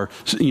are,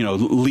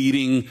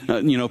 leading,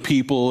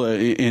 people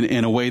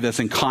in a way that's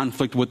in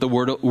conflict with the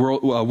word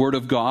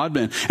of God,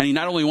 and he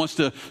not only wants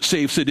to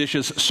save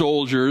seditious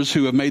soldiers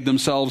who have made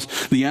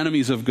themselves the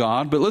enemies of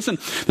God, but listen,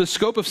 the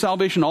scope of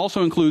salvation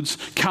also includes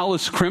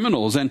callous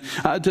criminals. And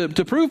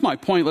to prove my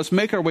point, let's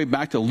make our way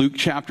back to Luke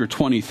chapter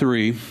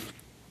 23.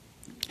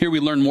 Here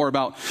we learn more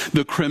about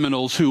the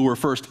criminals who were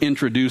first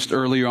introduced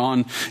earlier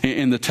on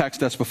in the text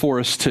that's before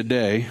us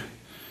today.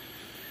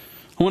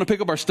 I want to pick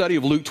up our study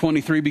of Luke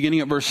 23, beginning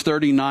at verse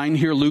 39.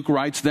 Here Luke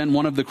writes, "Then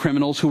one of the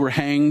criminals who were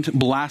hanged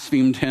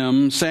blasphemed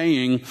him,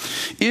 saying,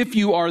 'If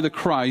you are the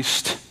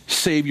Christ,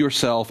 save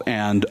yourself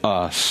and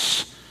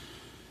us.'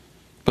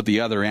 But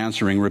the other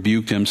answering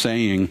rebuked him,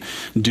 saying,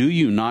 'Do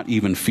you not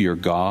even fear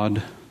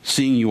God,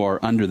 seeing you are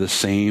under the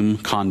same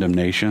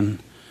condemnation?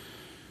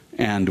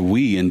 And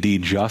we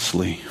indeed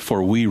justly,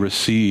 for we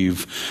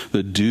receive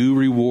the due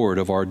reward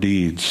of our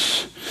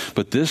deeds.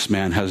 But this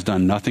man has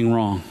done nothing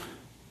wrong.'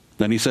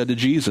 Then he said to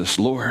Jesus,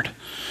 'Lord,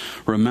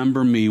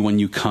 remember me when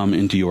you come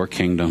into your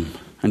kingdom.'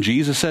 And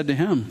Jesus said to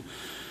him,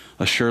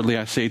 'Assuredly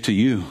I say to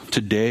you,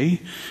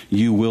 today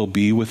you will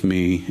be with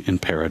me in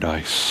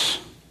paradise.'"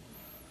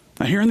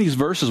 Now here in these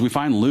verses, we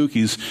find Luke,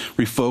 he's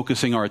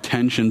refocusing our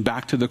attention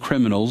back to the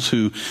criminals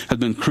who had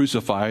been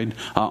crucified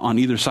on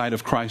either side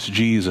of Christ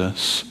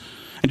Jesus.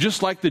 And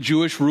just like the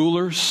Jewish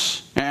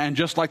rulers, and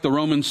just like the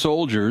Roman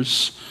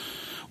soldiers,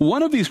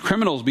 one of these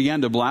criminals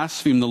began to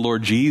blaspheme the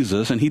Lord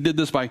Jesus, and he did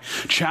this by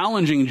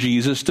challenging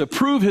Jesus to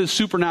prove his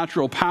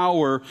supernatural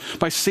power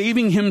by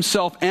saving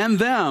himself and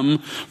them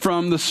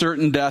from the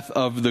certain death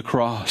of the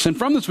cross. And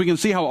from this we can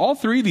see how all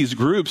three of these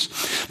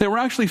groups, they were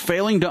actually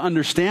failing to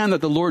understand that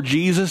the Lord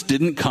Jesus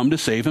didn't come to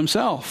save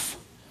himself.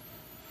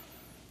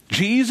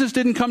 Jesus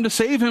didn't come to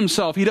save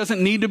himself. He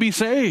doesn't need to be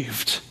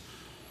saved.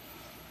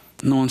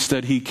 No,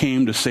 instead he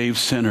came to save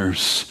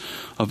sinners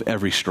of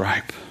every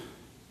stripe.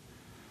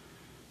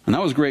 And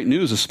that was great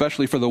news,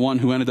 especially for the one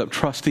who ended up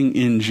trusting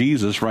in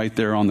Jesus right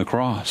there on the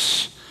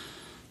cross.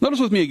 Notice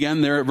with me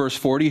again there at verse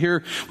 40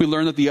 here, we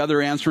learn that the other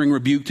answering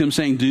rebuked him,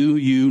 saying, "Do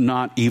you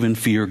not even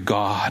fear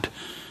God,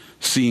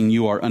 seeing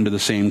you are under the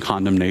same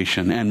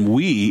condemnation? And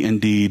we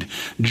indeed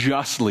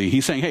justly,"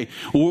 he's saying, hey,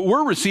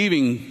 we're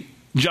receiving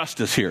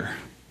justice here.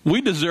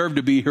 We deserve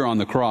to be here on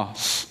the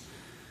cross.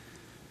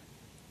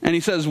 And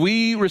he says,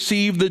 "We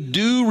receive the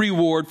due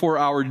reward for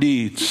our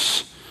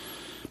deeds.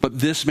 But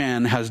this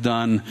man has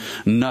done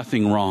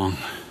nothing wrong."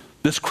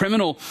 This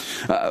criminal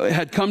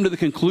had come to the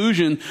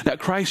conclusion that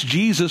Christ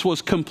Jesus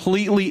was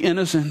completely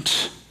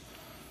innocent.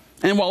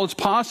 And while it's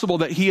possible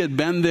that he had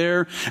been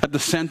there at the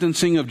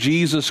sentencing of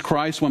Jesus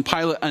Christ when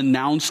Pilate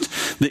announced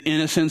the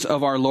innocence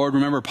of our Lord.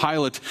 Remember,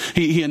 Pilate,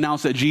 he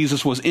announced that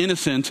Jesus was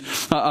innocent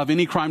of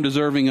any crime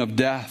deserving of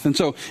death. And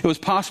so it was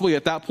possibly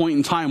at that point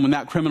in time when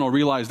that criminal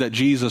realized that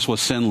Jesus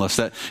was sinless,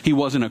 that he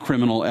wasn't a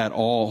criminal at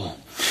all.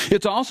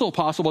 It's also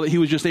possible that he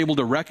was just able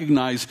to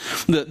recognize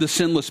the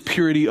sinless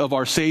purity of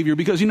our Savior,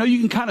 because, you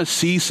can kind of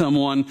see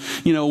someone,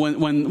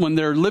 when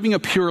they're living a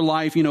pure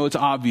life, it's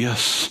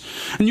obvious.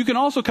 And you can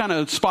also kind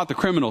of spot the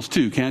criminals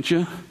too, can't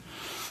you?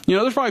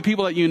 There's probably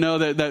people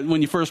that that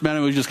when you first met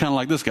him, it was just kind of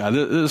like, this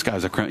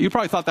guy's a criminal. You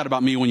probably thought that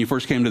about me when you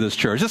first came to this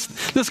church.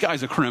 This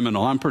guy's a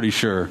criminal, I'm pretty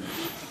sure.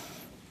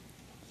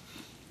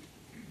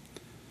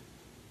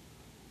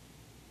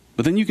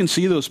 But then you can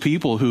see those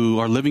people who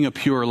are living a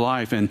pure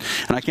life, and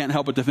I can't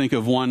help but to think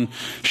of one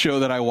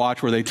show that I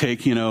watch where they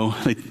take,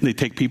 they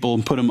take people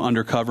and put them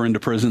undercover into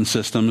prison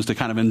systems to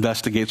kind of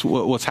investigate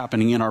what's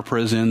happening in our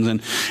prisons.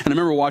 And I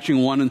remember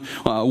watching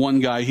one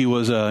guy. He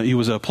was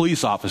a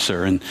police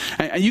officer, and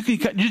you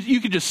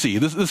could just see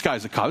this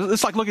guy's a cop.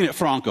 It's like looking at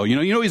Franco.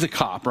 He's a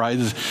cop, right?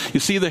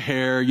 You see the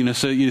hair,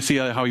 so you see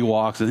how he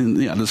walks,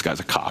 and yeah, this guy's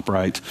a cop,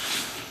 right?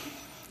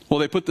 Well,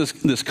 they put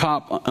this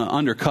cop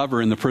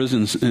undercover in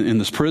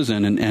this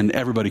prison, and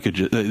everybody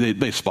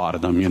they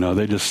spotted them.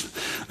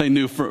 They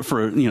knew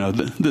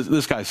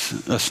this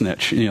guy's a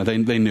snitch.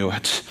 They knew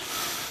it.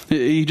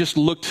 He just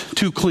looked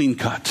too clean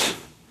cut.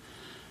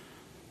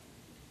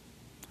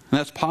 And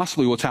that's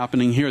possibly what's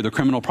happening here. The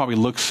criminal probably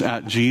looks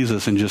at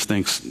Jesus and just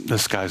thinks,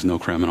 this guy's no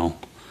criminal.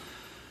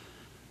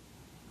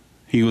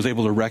 He was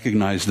able to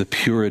recognize the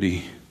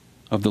purity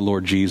of the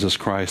Lord Jesus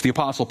Christ. The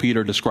Apostle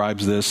Peter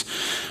describes this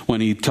when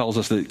he tells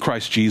us that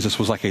Christ Jesus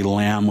was like a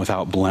lamb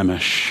without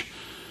blemish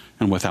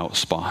and without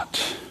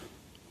spot.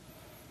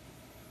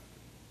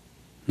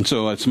 And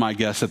so it's my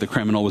guess that the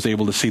criminal was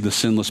able to see the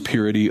sinless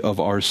purity of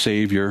our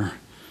Savior.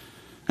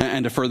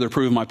 And to further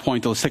prove my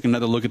point, let's take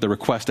another look at the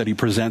request that he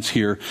presents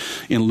here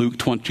in Luke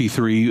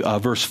 23,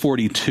 verse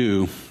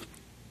 42.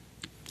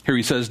 Here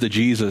he says to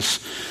Jesus,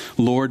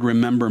 "Lord,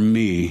 remember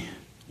me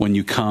when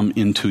you come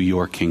into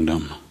your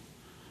kingdom."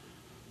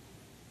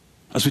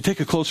 As we take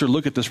a closer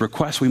look at this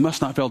request, we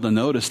must not fail to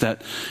notice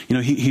that,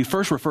 he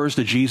first refers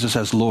to Jesus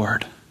as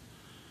Lord.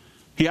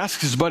 He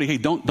asks his buddy, hey,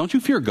 don't you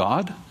fear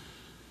God?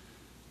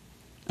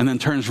 and then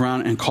turns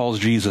around and calls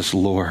Jesus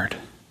Lord.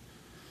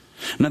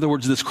 In other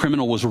words, this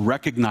criminal was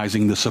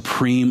recognizing the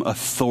supreme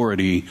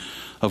authority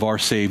of our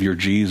Savior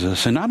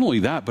Jesus. And not only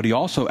that, but he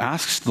also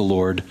asks the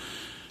Lord,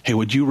 hey,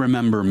 would you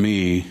remember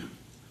me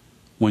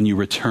when you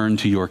return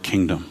to your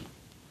kingdom?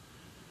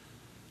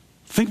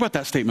 Think about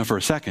that statement for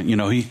a second.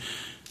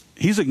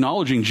 He's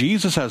acknowledging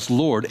Jesus as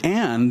Lord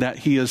and that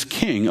he is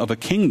king of a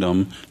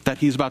kingdom that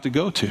he's about to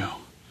go to.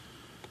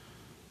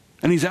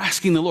 And he's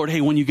asking the Lord, hey,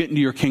 when you get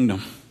into your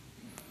kingdom,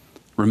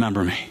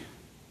 remember me.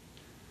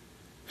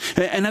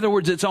 In other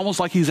words, it's almost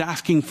like he's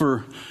asking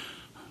for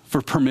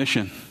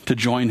permission to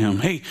join him.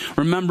 Hey,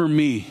 remember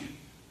me.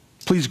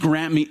 Please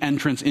grant me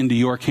entrance into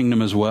your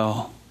kingdom as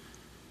well.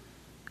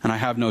 And I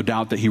have no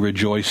doubt that he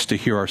rejoiced to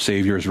hear our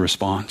Savior's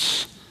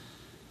response.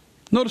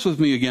 Notice with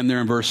me again there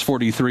in verse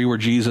 43 where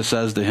Jesus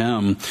says to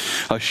him,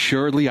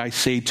 assuredly I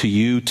say to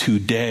you,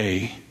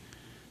 today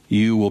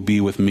you will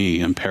be with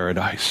me in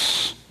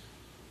paradise.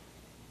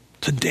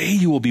 Today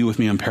you will be with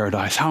me in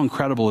paradise. How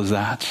incredible is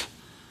that?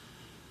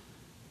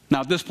 Now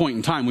at this point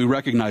in time, we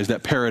recognize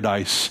that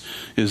paradise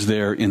is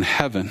there in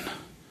heaven.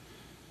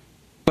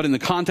 But in the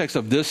context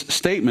of this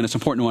statement, it's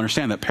important to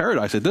understand that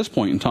paradise at this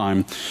point in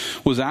time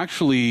was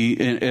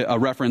actually a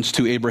reference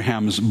to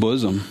Abraham's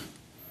bosom.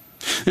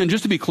 And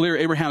just to be clear,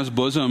 Abraham's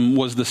bosom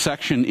was the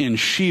section in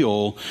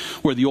Sheol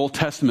where the Old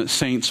Testament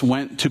saints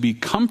went to be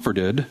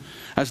comforted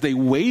as they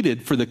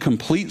waited for the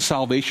complete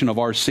salvation of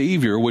our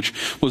Savior, which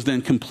was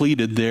then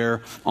completed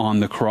there on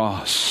the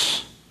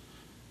cross.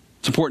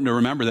 It's important to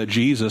remember that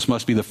Jesus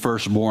must be the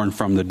firstborn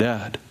from the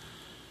dead.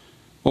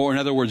 Or in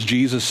other words,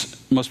 Jesus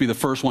must be the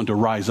first one to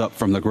rise up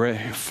from the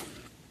grave.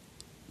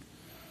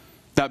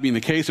 That being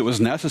the case, it was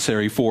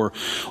necessary for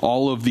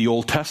all of the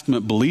Old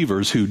Testament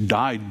believers who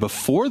died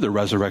before the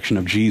resurrection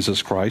of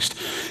Jesus Christ.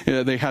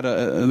 They had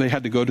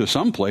to go to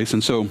some place,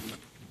 and so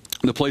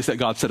the place that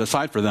God set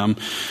aside for them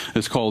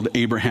is called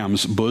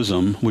Abraham's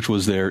bosom, which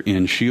was there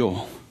in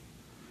Sheol.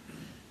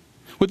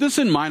 With this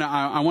in mind,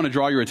 I want to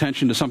draw your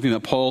attention to something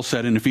that Paul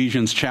said in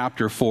Ephesians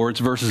chapter 4.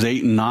 It's verses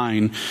 8 and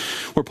 9,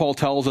 where Paul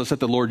tells us that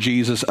the Lord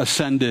Jesus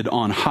ascended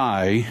on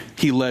high.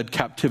 He led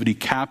captivity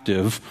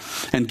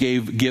captive and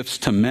gave gifts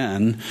to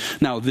men.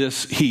 Now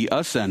this he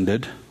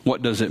ascended,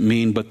 what does it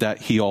mean but that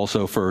he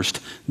also first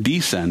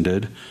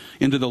descended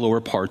into the lower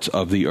parts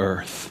of the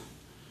earth?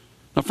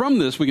 Now from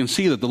this, we can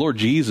see that the Lord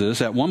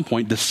Jesus at one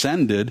point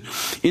descended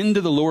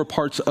into the lower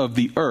parts of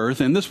the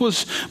earth, and this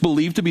was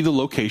believed to be the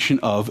location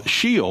of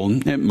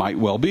Sheol. It might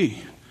well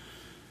be.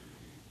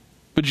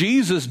 But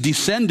Jesus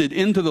descended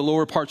into the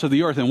lower parts of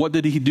the earth, and what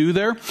did he do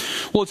there?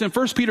 Well, it's in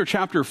 1 Peter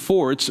chapter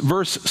 4, it's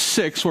verse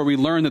 6, where we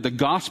learn that the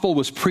gospel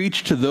was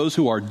preached to those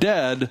who are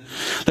dead,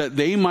 that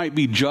they might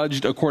be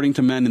judged according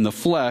to men in the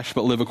flesh,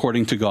 but live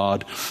according to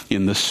God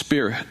in the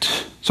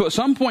Spirit. So at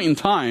some point in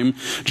time,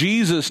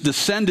 Jesus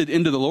descended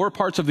into the lower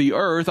parts of the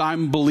earth.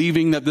 I'm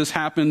believing that this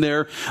happened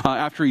there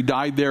after he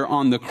died there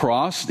on the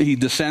cross. He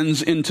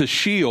descends into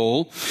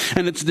Sheol,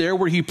 and it's there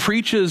where he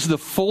preaches the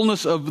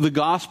fullness of the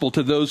gospel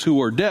to those who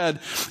are dead,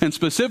 and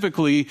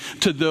specifically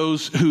to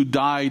those who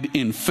died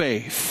in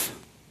faith.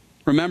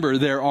 Remember,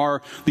 there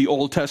are the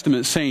Old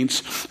Testament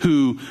saints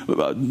who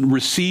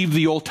received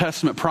the Old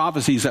Testament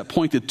prophecies that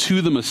pointed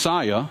to the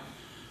Messiah.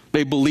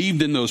 They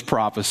believed in those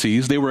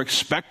prophecies. They were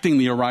expecting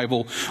the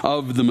arrival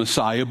of the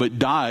Messiah, but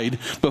died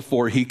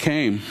before he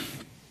came.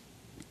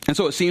 And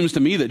so it seems to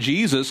me that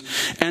Jesus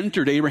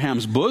entered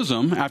Abraham's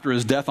bosom after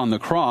his death on the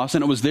cross,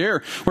 and it was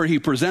there where he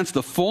presents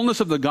the fullness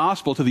of the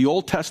gospel to the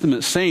Old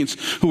Testament saints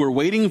who were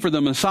waiting for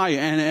the Messiah.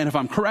 And if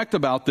I'm correct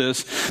about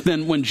this,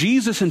 then when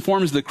Jesus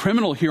informs the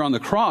criminal here on the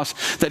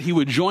cross that he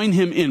would join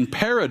him in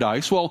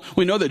paradise, well,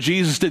 we know that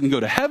Jesus didn't go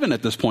to heaven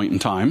at this point in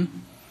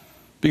time,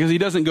 because he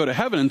doesn't go to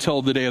heaven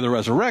until the day of the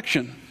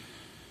resurrection.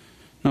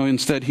 No,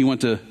 instead he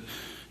went to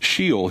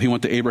Sheol. He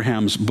went to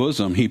Abraham's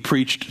bosom. He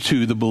preached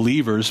to the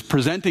believers,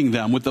 presenting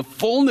them with the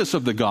fullness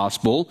of the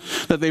gospel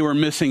that they were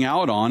missing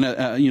out on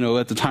at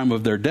the time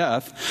of their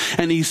death.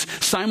 And he's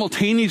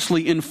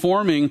simultaneously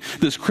informing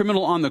this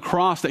criminal on the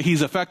cross that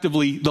he's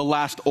effectively the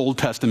last Old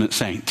Testament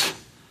saint.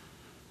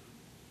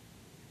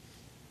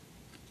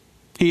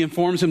 He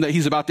informs him that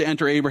he's about to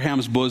enter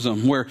Abraham's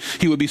bosom, where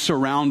he would be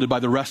surrounded by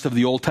the rest of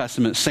the Old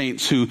Testament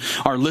saints who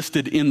are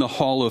listed in the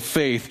Hall of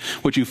Faith,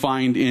 which you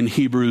find in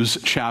Hebrews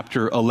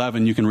chapter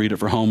 11. You can read it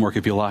for homework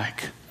if you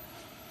like.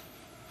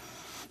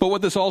 But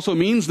what this also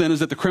means then is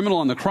that the criminal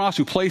on the cross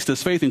who placed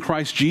his faith in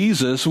Christ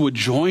Jesus would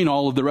join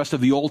all of the rest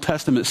of the Old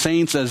Testament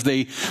saints as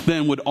they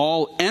then would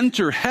all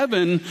enter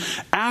heaven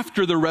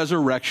after the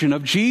resurrection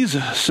of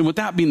Jesus. And with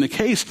that being the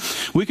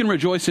case, we can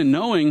rejoice in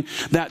knowing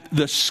that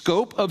the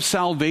scope of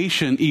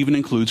salvation even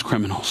includes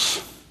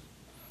criminals.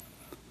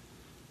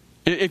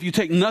 If you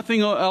take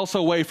nothing else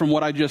away from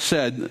what I just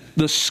said,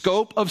 the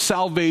scope of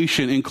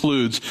salvation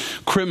includes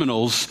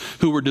criminals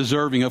who were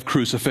deserving of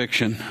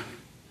crucifixion.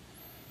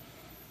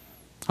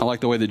 I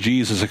like the way that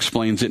Jesus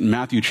explains it in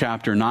Matthew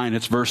chapter 9.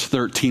 It's verse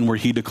 13 where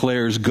he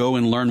declares, "Go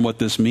and learn what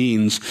this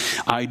means.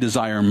 I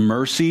desire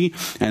mercy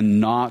and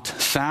not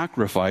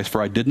sacrifice,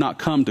 for I did not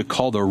come to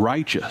call the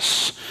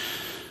righteous,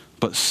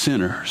 but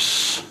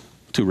sinners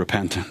to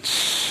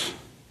repentance.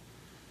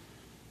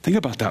 Think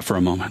about that for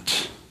a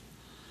moment.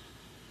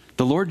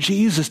 The Lord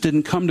Jesus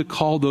didn't come to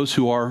call those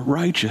who are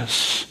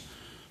righteous.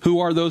 Who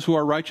are those who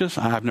are righteous?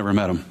 I've never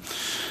met them.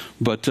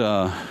 But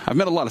I've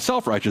met a lot of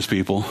self-righteous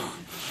people.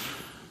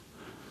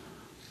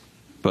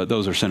 But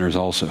those are sinners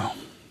also.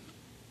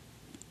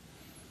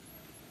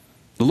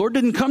 The Lord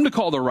didn't come to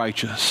call the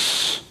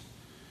righteous.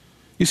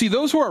 You see,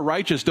 those who are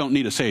righteous don't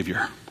need a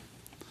Savior.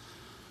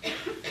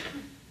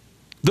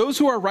 Those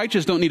who are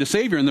righteous don't need a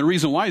Savior, and the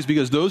reason why is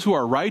because those who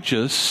are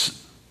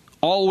righteous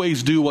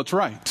always do what's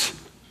right.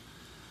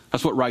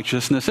 That's what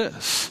righteousness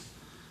is.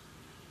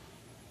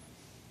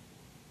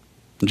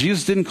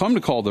 Jesus didn't come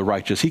to call the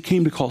righteous. He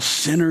came to call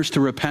sinners to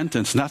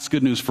repentance, and that's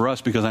good news for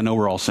us because I know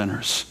we're all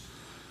sinners.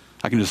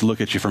 I can just look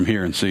at you from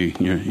here and see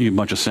you're a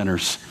bunch of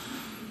sinners.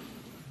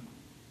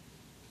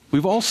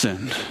 We've all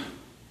sinned.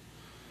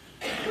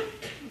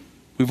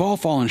 We've all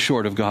fallen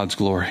short of God's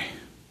glory.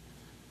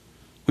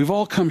 We've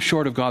all come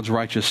short of God's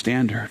righteous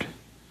standard.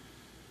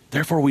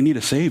 Therefore, we need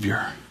a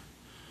Savior.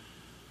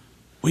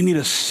 We need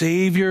a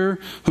Savior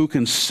who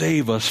can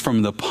save us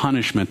from the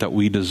punishment that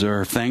we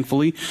deserve.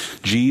 Thankfully,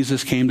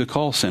 Jesus came to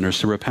call sinners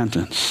to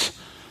repentance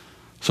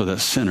so that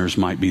sinners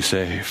might be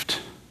saved.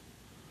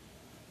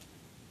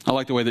 I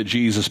like the way that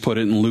Jesus put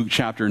it in Luke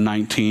chapter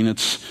 19.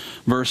 It's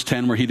verse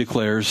 10 where he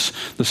declares,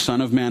 "The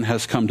Son of Man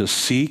has come to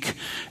seek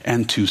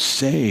and to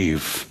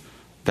save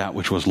that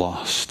which was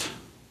lost."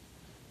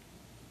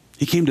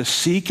 He came to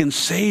seek and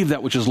save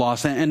that which is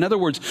lost. In other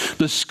words,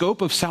 the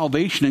scope of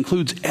salvation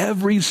includes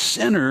every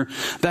sinner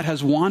that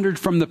has wandered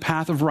from the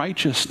path of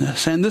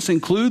righteousness. And this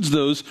includes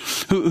those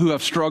who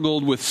have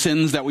struggled with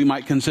sins that we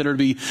might consider to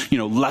be,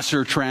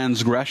 lesser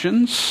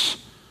transgressions.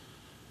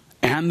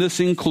 And this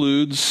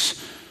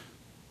includes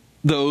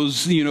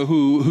those,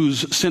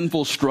 whose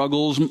sinful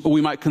struggles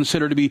we might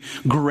consider to be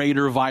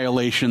greater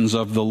violations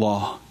of the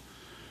law.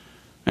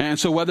 And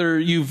so whether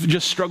you've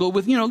just struggled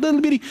with,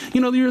 little bitty,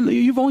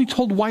 you've only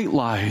told white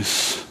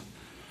lies.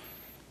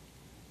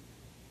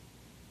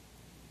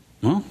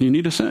 Well, you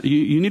need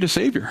a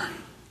Savior.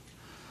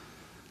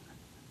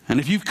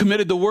 And if you've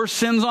committed the worst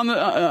sins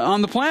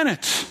on the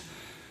planet,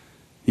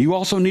 you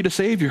also need a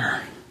Savior.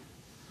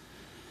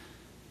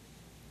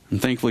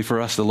 And thankfully for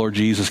us, the Lord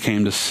Jesus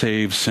came to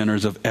save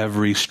sinners of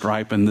every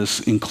stripe, and this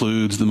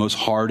includes the most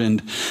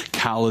hardened,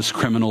 callous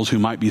criminals who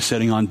might be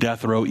sitting on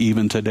death row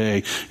even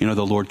today.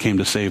 The Lord came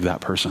to save that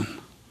person.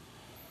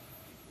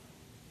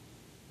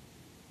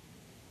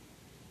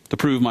 To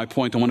prove my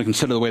point, I want to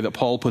consider the way that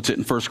Paul puts it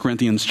in 1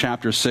 Corinthians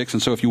chapter 6.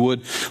 And so if you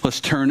would, let's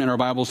turn in our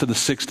Bibles to the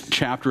 6th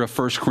chapter of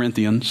 1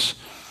 Corinthians.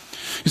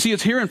 You see,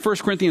 it's here in 1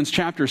 Corinthians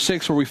chapter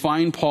 6 where we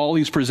find Paul.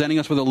 He's presenting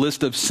us with a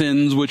list of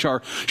sins which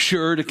are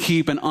sure to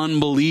keep an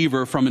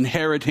unbeliever from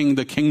inheriting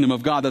the kingdom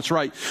of God. That's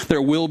right.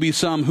 There will be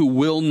some who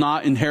will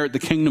not inherit the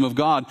kingdom of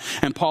God.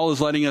 And Paul is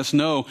letting us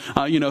know,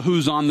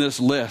 who's on this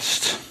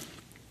list.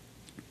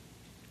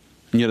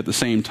 And yet at the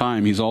same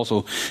time, he's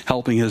also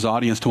helping his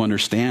audience to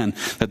understand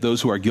that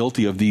those who are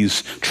guilty of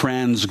these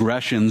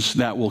transgressions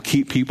that will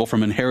keep people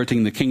from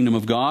inheriting the kingdom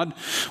of God,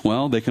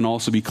 well, they can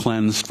also be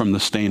cleansed from the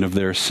stain of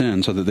their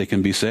sin so that they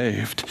can be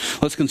saved.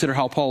 Let's consider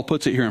how Paul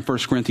puts it here in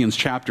 1 Corinthians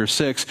chapter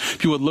 6.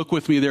 If you would look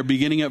with me there,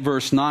 beginning at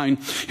verse 9,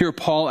 here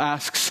Paul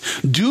asks,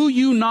 "Do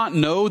you not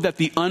know that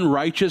the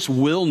unrighteous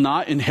will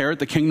not inherit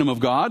the kingdom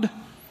of God?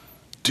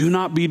 Do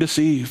not be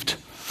deceived.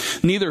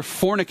 Neither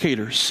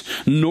fornicators,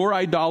 nor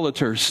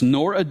idolaters,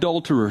 nor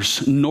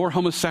adulterers, nor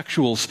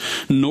homosexuals,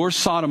 nor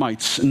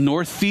sodomites,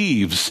 nor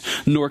thieves,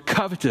 nor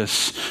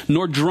covetous,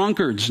 nor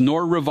drunkards,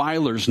 nor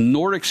revilers,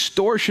 nor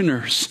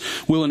extortioners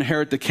will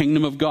inherit the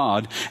kingdom of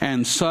God.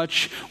 And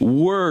such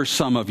were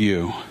some of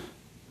you.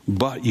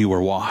 But you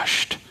were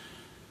washed,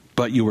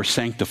 but you were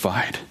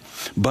sanctified,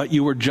 but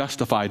you were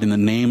justified in the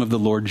name of the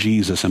Lord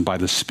Jesus and by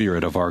the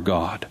Spirit of our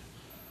God."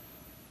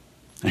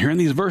 And here in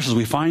these verses,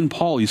 we find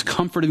Paul, he's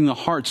comforting the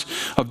hearts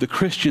of the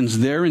Christians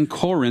there in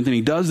Corinth, and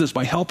he does this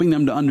by helping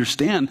them to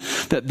understand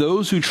that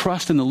those who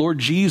trust in the Lord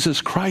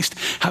Jesus Christ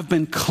have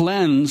been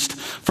cleansed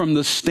from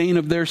the stain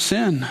of their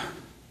sin.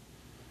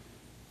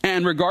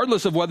 And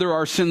regardless of whether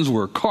our sins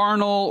were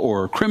carnal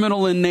or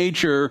criminal in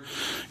nature,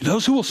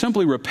 those who will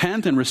simply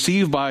repent and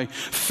receive by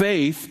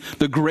faith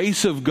the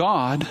grace of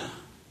God,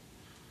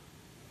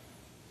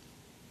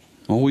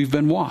 well, we've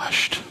been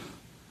washed.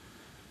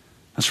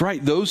 That's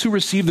right. Those who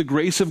receive the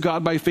grace of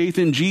God by faith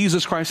in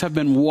Jesus Christ have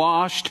been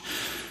washed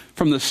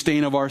from the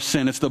stain of our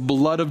sin. It's the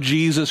blood of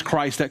Jesus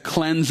Christ that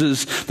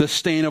cleanses the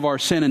stain of our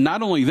sin. And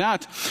not only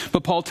that,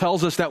 but Paul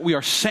tells us that we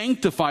are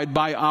sanctified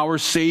by our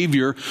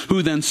Savior,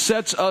 who then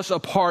sets us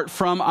apart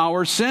from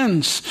our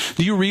sins.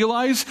 Do you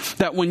realize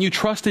that when you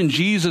trust in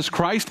Jesus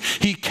Christ,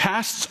 He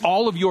casts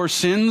all of your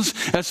sins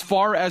as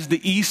far as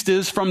the east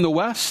is from the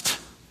west?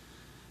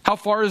 How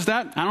far is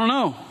that? I don't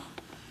know.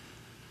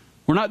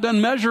 We're not done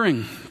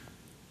measuring.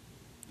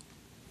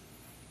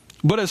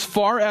 But as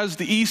far as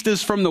the east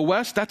is from the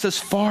west, that's as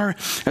far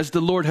as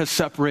the Lord has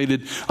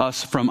separated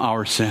us from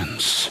our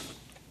sins.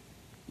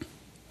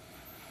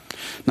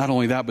 Not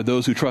only that, but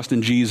those who trust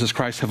in Jesus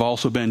Christ have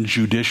also been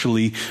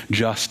judicially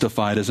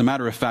justified. As a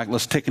matter of fact,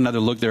 let's take another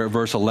look there at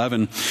verse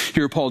 11.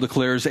 Here Paul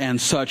declares, and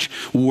such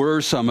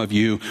were some of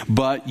you,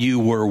 but you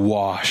were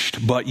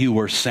washed, but you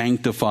were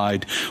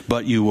sanctified,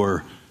 but you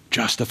were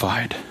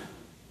justified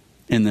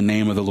in the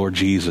name of the Lord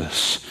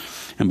Jesus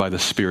and by the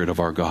Spirit of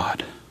our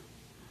God.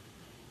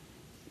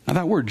 Now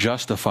that word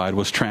justified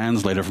was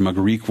translated from a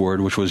Greek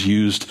word which was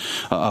used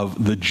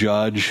of the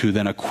judge who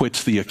then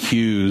acquits the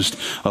accused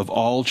of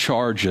all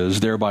charges,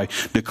 thereby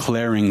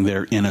declaring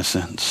their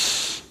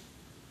innocence.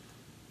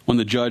 When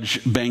the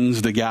judge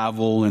bangs the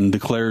gavel and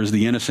declares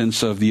the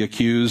innocence of the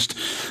accused,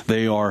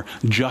 they are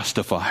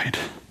justified.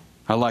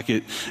 I like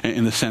it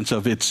in the sense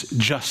of it's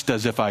just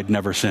as if I'd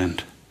never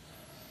sinned.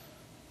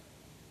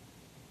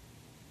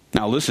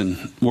 Now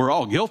listen, we're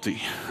all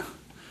guilty.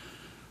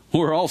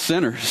 We're all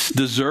sinners,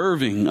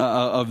 deserving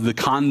of the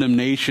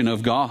condemnation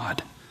of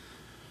God.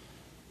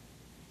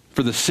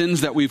 For the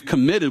sins that we've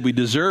committed, we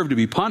deserve to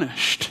be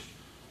punished.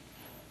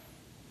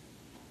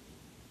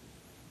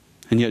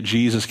 And yet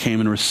Jesus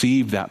came and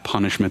received that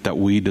punishment that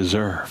we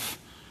deserve.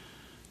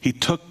 He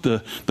took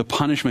the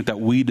punishment that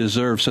we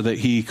deserve so that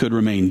he could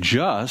remain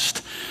just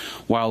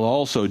while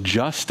also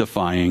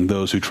justifying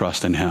those who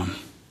trust in him.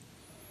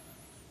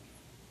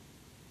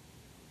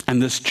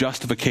 And this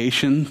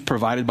justification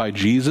provided by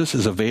Jesus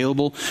is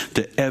available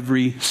to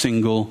every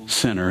single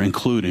sinner,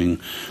 including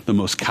the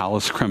most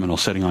callous criminal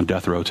sitting on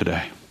death row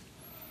today.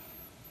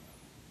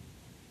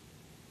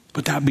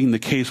 But that being the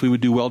case, we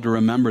would do well to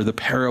remember the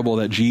parable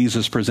that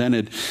Jesus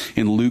presented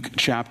in Luke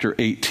chapter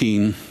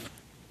 18.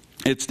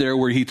 It's there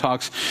where he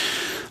talks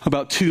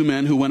about two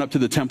men who went up to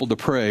the temple to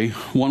pray.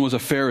 One was a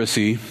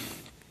Pharisee,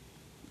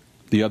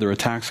 the other a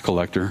tax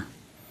collector.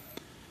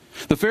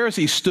 The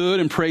Pharisee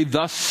stood and prayed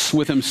thus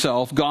with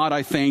himself, God,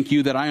 I thank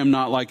you that I am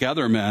not like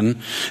other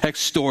men,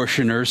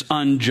 extortioners,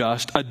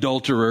 unjust,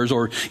 adulterers,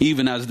 or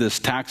even as this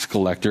tax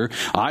collector.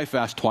 I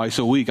fast twice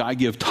a week. I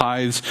give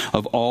tithes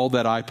of all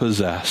that I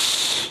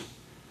possess.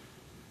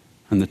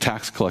 And the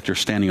tax collector,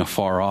 standing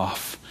afar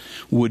off,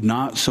 would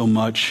not so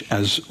much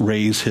as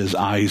raise his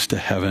eyes to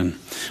heaven,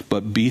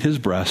 but beat his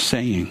breast,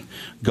 saying,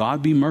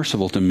 God be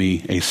merciful to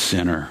me, a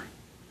sinner.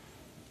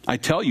 I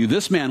tell you,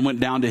 this man went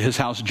down to his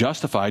house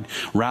justified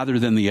rather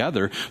than the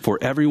other, for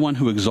everyone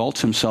who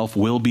exalts himself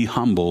will be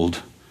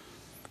humbled,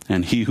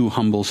 and he who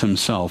humbles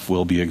himself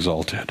will be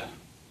exalted.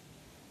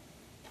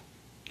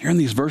 Here in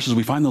these verses,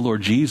 we find the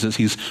Lord Jesus.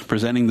 He's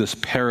presenting this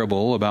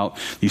parable about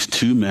these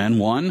two men.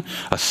 One,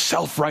 a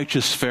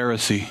self-righteous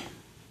Pharisee.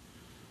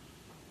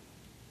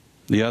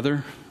 The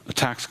other, a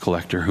tax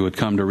collector who had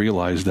come to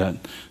realize that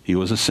he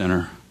was a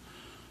sinner.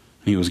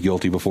 He was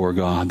guilty before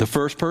God. The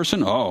first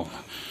person,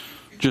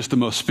 just the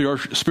most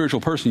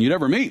spiritual person you'd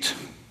ever meet.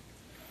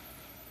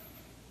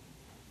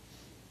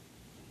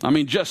 I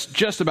mean,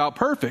 just about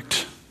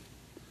perfect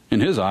in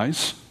his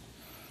eyes.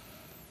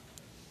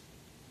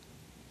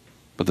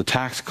 But the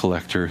tax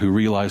collector who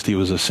realized he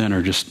was a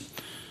sinner just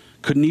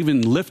couldn't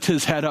even lift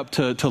his head up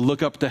to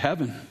look up to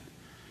heaven,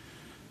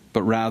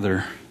 but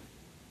rather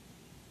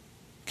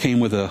came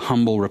with a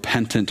humble,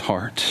 repentant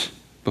heart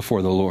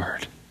before the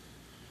Lord.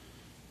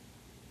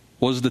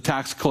 Was the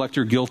tax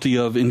collector guilty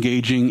of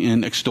engaging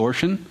in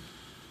extortion?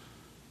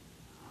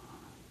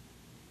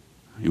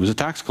 He was a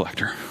tax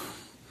collector,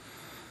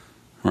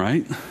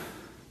 right?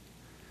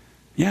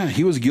 Yeah,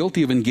 he was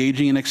guilty of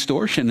engaging in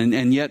extortion,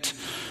 and yet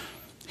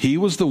he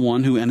was the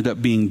one who ended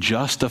up being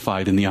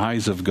justified in the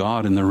eyes of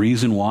God. And the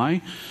reason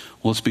why?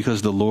 Well, it's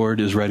because the Lord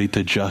is ready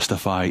to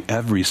justify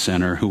every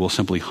sinner who will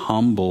simply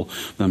humble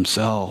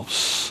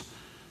themselves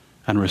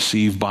and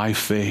receive by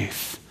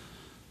faith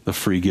the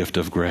free gift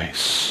of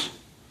grace.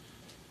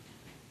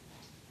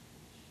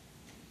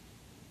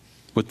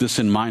 With this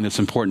in mind, it's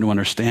important to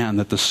understand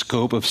that the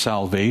scope of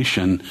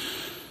salvation,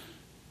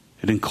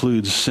 it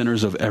includes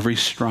sinners of every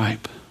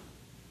stripe.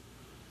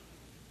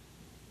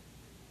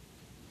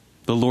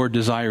 The Lord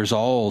desires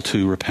all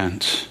to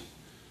repent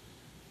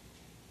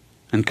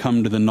and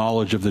come to the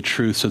knowledge of the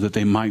truth so that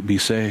they might be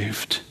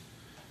saved.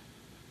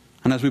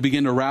 And as we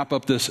begin to wrap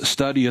up this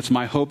study, it's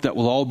my hope that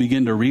we'll all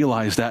begin to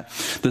realize that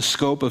the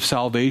scope of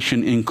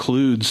salvation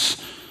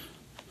includes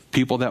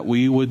people that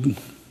we would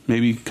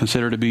maybe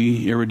consider to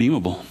be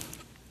irredeemable.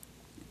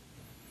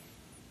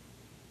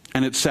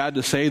 And it's sad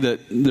to say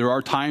that there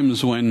are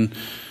times when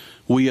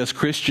we as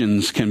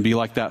Christians can be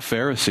like that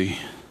Pharisee,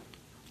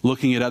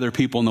 looking at other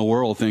people in the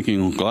world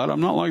thinking, glad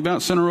I'm not like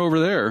that sinner over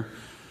there.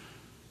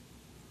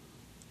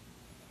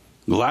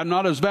 Glad I'm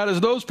not as bad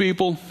as those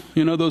people,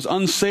 those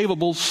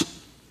unsavables.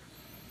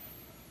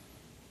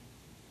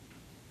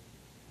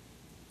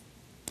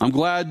 I'm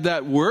glad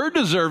that we're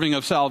deserving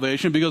of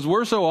salvation because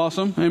we're so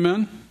awesome.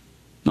 Amen?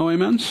 No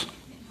amens?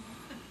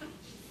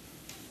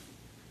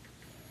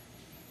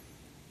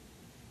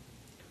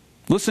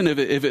 Listen,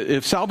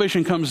 if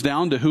salvation comes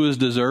down to who is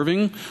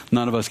deserving,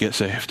 none of us get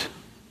saved.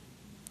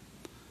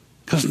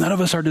 Because none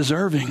of us are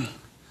deserving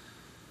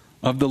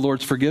of the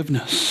Lord's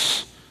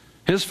forgiveness.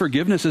 His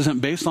forgiveness isn't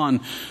based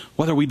on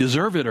whether we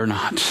deserve it or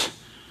not.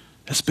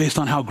 It's based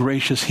on how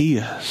gracious he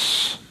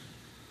is.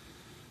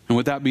 And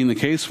with that being the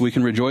case, we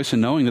can rejoice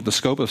in knowing that the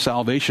scope of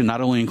salvation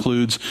not only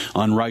includes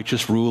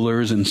unrighteous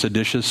rulers and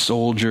seditious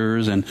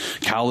soldiers and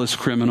callous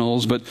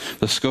criminals, but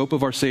the scope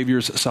of our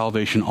Savior's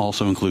salvation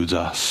also includes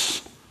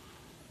us.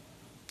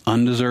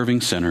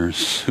 Undeserving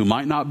sinners who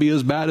might not be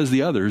as bad as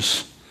the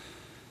others,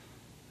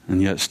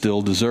 and yet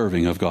still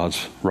deserving of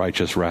God's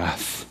righteous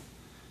wrath.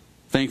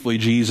 Thankfully,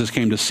 Jesus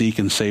came to seek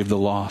and save the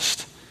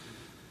lost.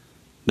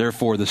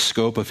 Therefore, the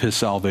scope of his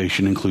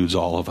salvation includes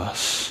all of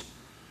us.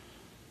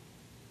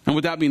 And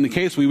with that being the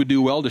case, we would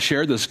do well to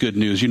share this good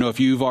news. You know,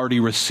 if you've already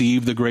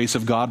received the grace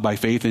of God by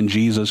faith in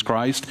Jesus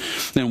Christ,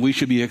 then we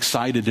should be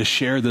excited to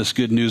share this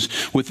good news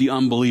with the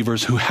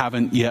unbelievers who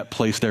haven't yet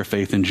placed their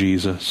faith in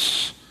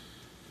Jesus.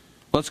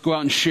 Let's go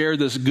out and share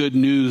this good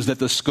news that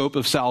the scope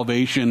of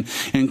salvation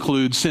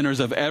includes sinners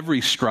of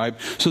every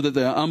stripe, so that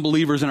the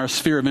unbelievers in our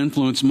sphere of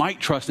influence might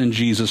trust in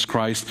Jesus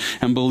Christ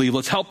and believe.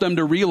 Let's help them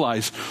to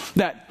realize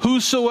that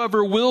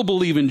whosoever will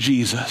believe in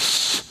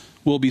Jesus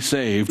will be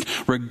saved,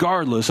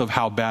 regardless of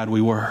how bad we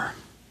were.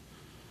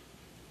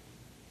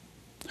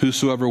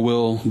 Whosoever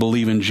will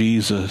believe in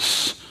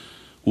Jesus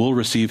will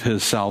receive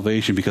his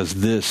salvation, because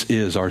this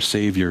is our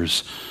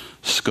Savior's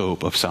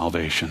scope of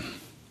salvation.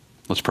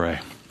 Let's pray.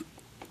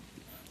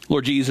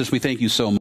 Lord Jesus, we thank you so much.